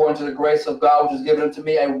 According to the grace of God, which is given unto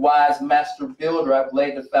me, a wise master builder, I've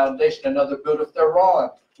laid the foundation, another buildeth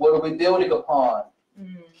thereon. What are we building upon?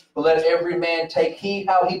 But let every man take heed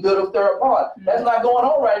how he buildeth thereupon. That's not going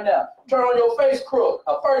on right now. Turn on your face, crook.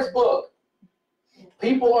 First book.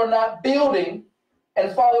 People are not building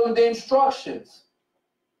and following the instructions.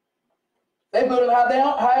 They're building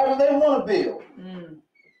however they want to build.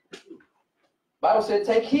 Bible said,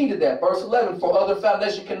 take heed to that. Verse 11, for other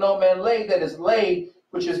foundation can no man lay that is laid,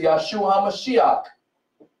 which is Yahshua HaMashiach.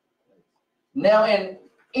 Now, if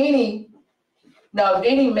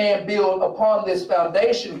any man build upon this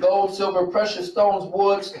foundation gold, silver, precious stones,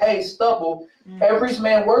 wood, hay, stubble, every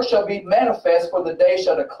man's work shall be manifest, for the day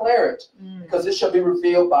shall declare it, because it shall be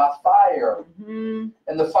revealed by fire.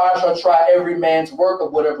 And the fire shall try every man's work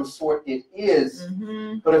of whatever sort it is.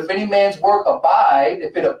 But if any man's work abide,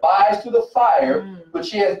 if it abides through the fire,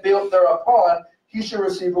 which he has built thereupon, he shall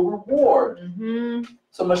receive a reward.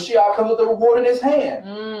 So Mashiach comes with a reward in his hand.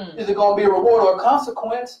 Is it going to be a reward or a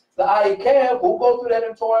consequence? The Ayikab, we'll go through that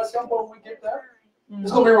in Torah simple when we get there.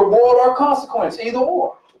 It's going to be a reward or a consequence, either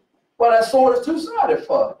or. Well, that sword is two-sided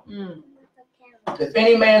for. If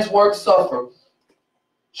any man's work suffer,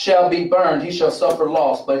 shall be burned, he shall suffer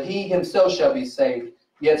loss, but he himself shall be saved,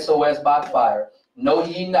 yet so as by fire. Know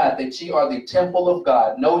ye not that ye are the temple of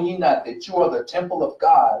God? Know ye not that you are the temple of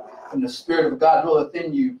God, and the Spirit of God dwelleth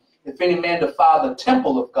in you? If any man defile the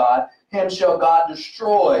temple of God, him shall God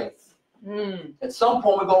destroy. At some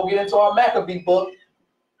point, we're going to get into our Maccabee book.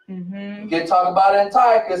 Get talk about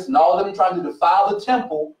Antiochus and all of them trying to defile the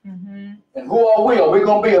temple. And who are we? Are we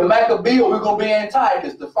going to be a Maccabee or are we going to be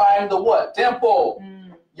Antiochus? Define the what? Temple.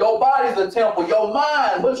 Your body's a temple. Your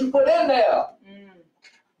mind, what you put in there.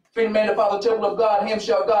 If any man defile the temple of God, him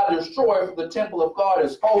shall God destroy. For the temple of God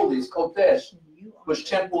is holy, is Kodesh. Which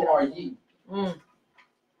temple are ye?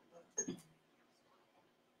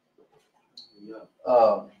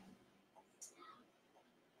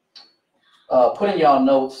 Put in y'all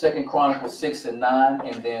notes 2 Chronicles 6 and 9,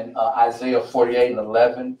 and then Isaiah 48 and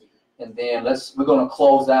 11. And then we're going to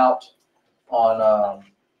close out on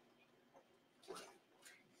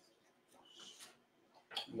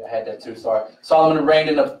I had that too, sorry. Solomon reigned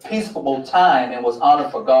in a peaceful time and was honored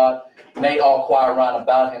for God, made all quiet round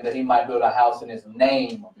about him that he might build a house in his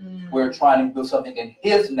name. We're trying to build something in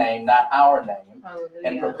his name, not our name,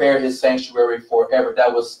 and prepare his sanctuary forever.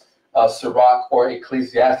 That was Sirach or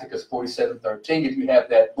Ecclesiasticus 47:13. If you have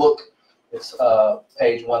that book, it's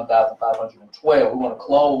page 1512. We want to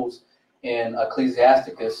close in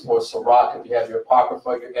Ecclesiasticus or Sirach. If you have your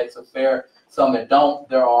Apocrypha, your Etz-Sefer, some that don't,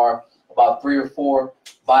 there are about 3 or 4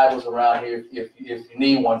 Bibles around here. If you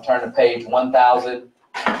need one, turn to page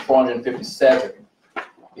 1457.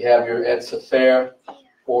 You have your Etz-Sefer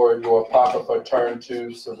or your Apocrypha, turn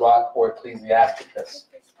to Sirach or Ecclesiasticus,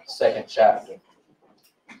 2nd chapter.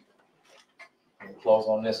 We'll close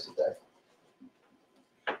on this today.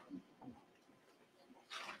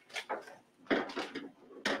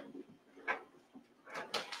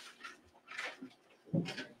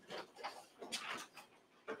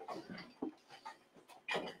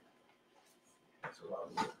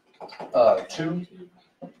 Two,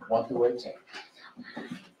 1 through 18.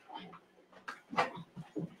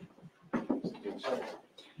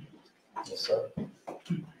 Yes, sir.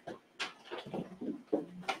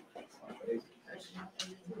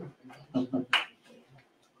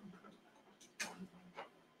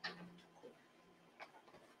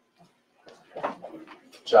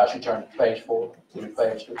 Josh, you turn to page 4.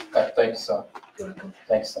 Thanks, son.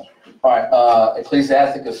 Thanks, son. All right.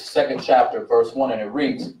 Ecclesiasticus 2nd chapter, verse 1, and it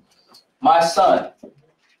reads, My son,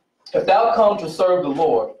 if thou come to serve the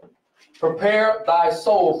Lord, prepare thy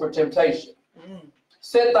soul for temptation.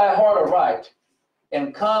 Set thy heart aright,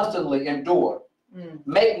 and constantly endure.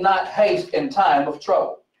 Make not haste in time of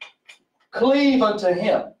trouble. Cleave unto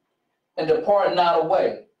him, and depart not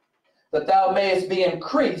away, that thou mayest be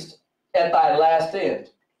increased at thy last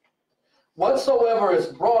end. Whatsoever is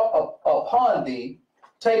brought upon thee,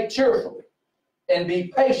 take cheerfully, and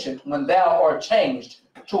be patient when thou art changed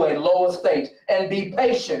to a low estate, and be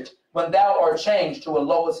patient when thou art changed to a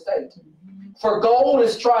low estate. For gold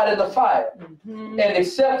is tried in the fire, and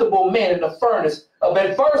acceptable men in the furnace of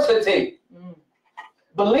adversity.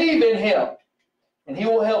 Believe in him, and he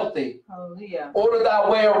will help thee. Hallelujah. Order thy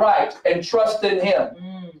way aright, and trust in him.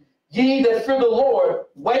 Ye that fear the Lord,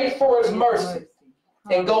 wait for his mercy,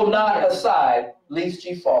 and go not aside, lest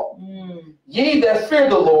ye fall. Ye that fear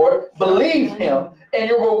the Lord, believe him, and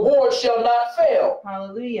your reward shall not fail.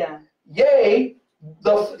 Hallelujah. Yea,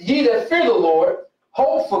 ye that fear the Lord,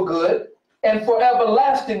 hope for good, and for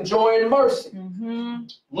everlasting joy and mercy.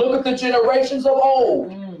 Look at the generations of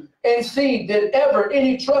old, and see, did ever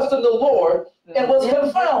any trust in the Lord, and was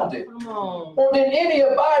confounded? Or did any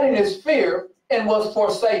abide in his fear, and was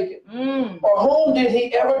forsaken? Or whom did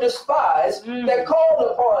he ever despise that called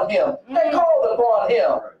upon him? That called upon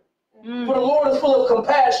him. For the Lord is full of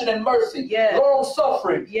compassion and mercy, long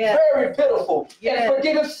suffering, very pitiful, and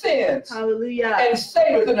forgiveth sins. Hallelujah. And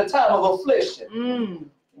saveth in the time of affliction.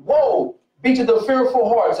 Woe be to the fearful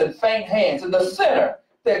hearts and faint hands, and the sinner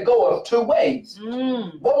that goeth 2 ways.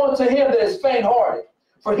 Woe unto him that is faint-hearted,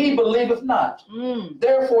 for he believeth not.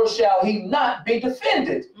 Therefore shall he not be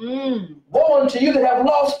defended. Woe unto you that have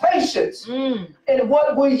lost patience. And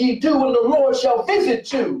what will ye do when the Lord shall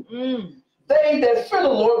visit you? They that fear the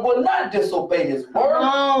Lord will not disobey his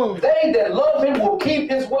word. They that love him will keep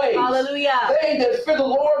his ways. Hallelujah. They that fear the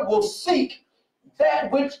Lord will seek that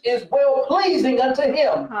which is well pleasing unto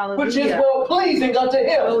him. Hallelujah. Which is well pleasing unto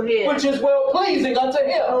him. Which is well pleasing unto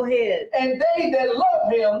him. And they that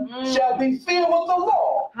love him shall be filled with the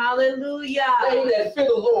law. Hallelujah. They that fear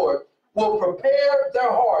the Lord will prepare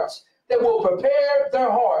their hearts. They will prepare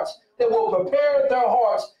their hearts. They will prepare their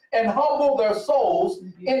hearts and humble their souls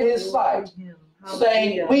in his sight,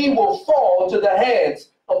 saying, we will fall to the hands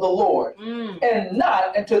of the Lord, and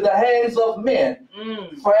not into the hands of men.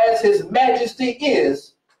 For as his majesty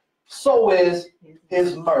is, so is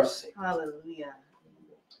his mercy. Hallelujah.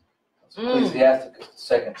 Ecclesiasticus,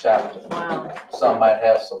 2nd chapter. Wow. Some might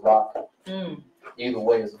have Sirach. Either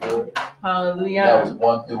way is good. Hallelujah. That was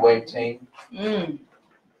 1 through 18.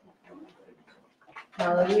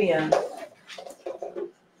 Hallelujah.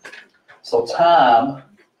 So time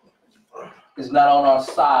is not on our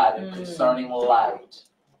side in concerning light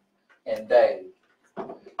and day.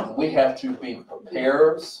 We have to be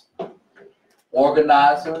preparers,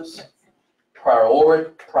 organizers,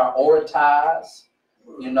 prioritize,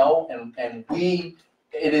 you know, and it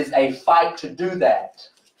is a fight to do that.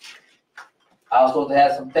 I was supposed to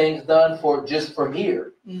have some things done just for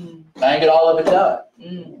here. I ain't get all of it done.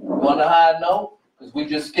 You wanna know how I know? Because we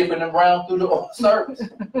just skipping around through the service.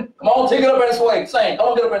 Come on, take it up and swing, sing. Come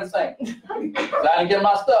on, get up and sing. I didn't get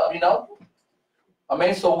my stuff, you know. I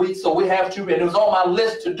mean, so we have to, and it was on my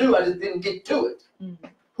list to do. I just didn't get to it.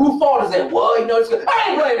 Whose fault is that? Well, you know, I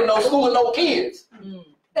ain't blaming no school and no kids.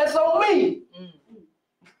 That's on me.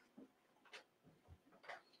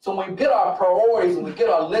 So when we get our priorities and we get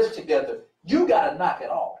our list together, you gotta knock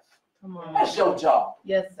it off. Come on. That's your job.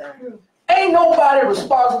 Yes, sir. Ain't nobody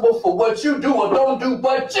responsible for what you do or don't do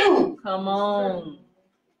but you. Come on.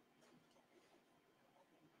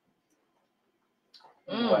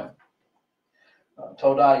 Anyway,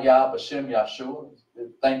 Todah Yah B'Shem Yahshua,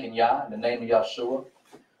 thanking Yah in the name of Yahshua.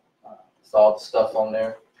 It's all the stuff on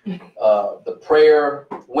there. The prayer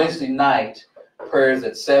Wednesday night, prayers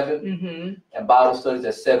at 7 and Bible studies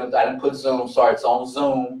at 7. I didn't put Zoom, sorry, it's on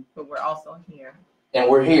Zoom. But we're also here. And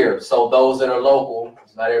we're here. So those that are local,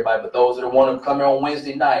 it's not everybody, but those that want to come here on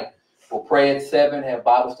Wednesday night, we'll pray at 7, have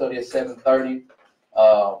Bible study at 7:30.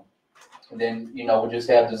 And then, you know, we'll just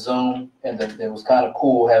have the Zoom. And then it was kind of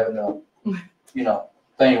cool having a, you know,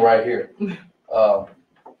 thing right here. But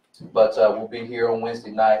we'll be here on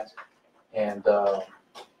Wednesday night. And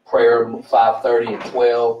prayer 5:30 and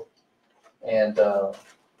 12. And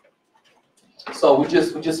so we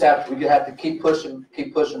just have to keep pushing,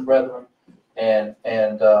 brethren. And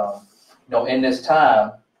you know, in this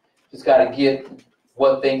time, just got to get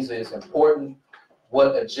what things is important,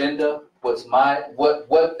 what agenda,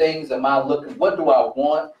 what things am I looking, what do I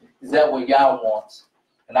want? Is that what Yah wants?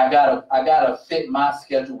 And I gotta fit my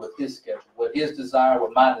schedule with his schedule, with his desire,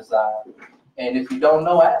 with my desire. And if you don't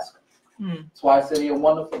know, ask him. That's why I said he's a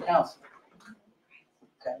wonderful counselor.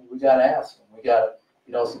 Okay, we gotta ask him. We gotta,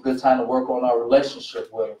 you know, it's a good time to work on our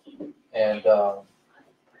relationship with him. And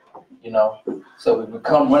you know, so we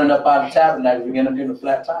come running up out of the tabernacle, we end up getting a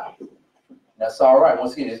flat tire. That's all right.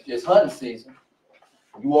 Once again, it's hunting season.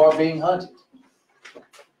 You are being hunted.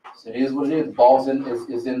 So it is what it is. The ball's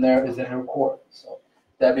is in their court. So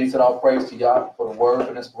that being said, all praise to Yah for the word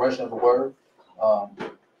and inspiration of the word.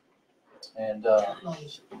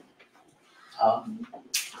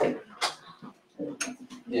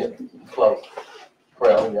 Yeah, close.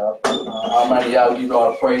 Pray, Yah. Almighty Yah, we give you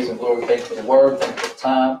all the praise and glory. Thanks for the word. Thanks for the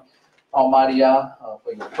time. Almighty Yah,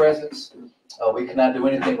 for your presence. We cannot do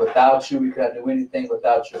anything without you. We cannot do anything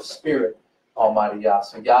without your spirit, Almighty Yah.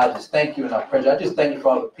 So Yah, I just thank you and I praise you. I just thank you for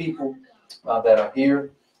all the people that are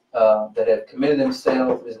here, that have committed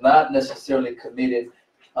themselves, is not necessarily committed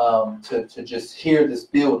to just hear this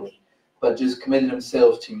building, but just committed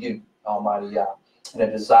themselves to you, Almighty Yah, and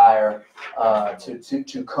a desire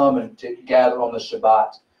to come and to gather on the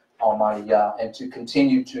Shabbat, Almighty Yah, and to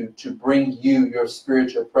continue to bring you your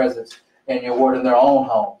spiritual presence and your word in their own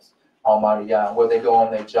homes, Almighty Yah, where they go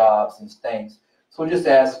on their jobs and things. So we just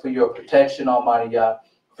ask for your protection, Almighty Yah,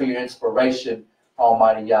 for your inspiration,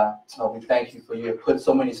 Almighty Yah. We thank you for you have put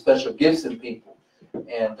so many special gifts in people,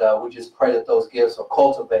 and we just pray that those gifts are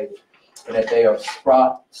cultivated and that they are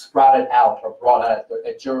sprouted out or brought out at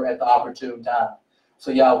the opportune time.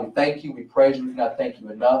 So Yah, we thank you, we praise you, we cannot thank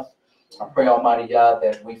you enough. I pray, Almighty Yah,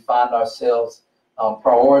 that we find ourselves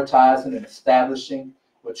prioritizing and establishing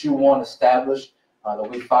what you want established,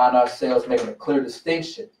 that we find ourselves making a clear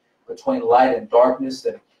distinction between light and darkness,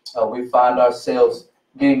 and we find ourselves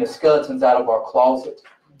getting the skeletons out of our closet,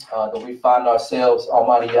 that we find ourselves,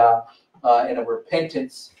 Almighty Yah, in a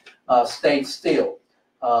repentance state still,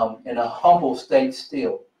 in a humble state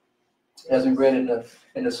still, as we read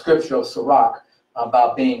in the scripture of Sirach,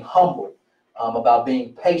 about being humble, about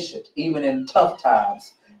being patient, even in tough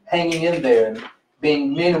times, hanging in there and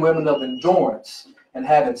being men and women of endurance and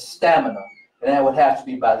having stamina. And that would have to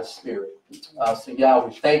be by the Spirit. So, Yah,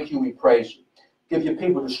 we thank you, we praise you. Give your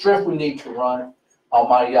people the strength we need to run.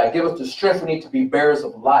 Almighty Yah, give us the strength we need to be bearers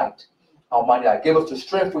of light. Almighty Yah, give us the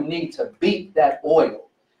strength we need to beat that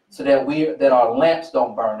oil so that our lamps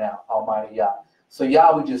don't burn out. Almighty Yah. So,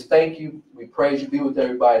 Yah, we just thank you. We praise you. Be with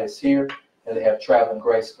everybody that's here, and they have traveling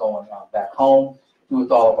grace going back home. Be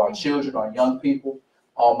with all of our children, our young people.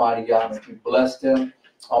 Almighty Yah, may you bless them.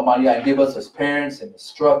 Almighty Yah, and give us as parents and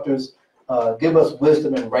instructors, give us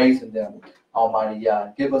wisdom in raising them. Almighty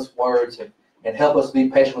Yah, give us words and help us be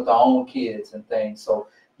patient with our own kids and things. So,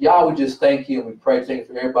 Y'all, we just thank you and we pray. Thank you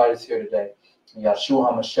for everybody that's here today. In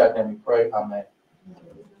Yahshua HaMashiach name we pray. Amen.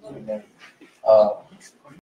 Amen.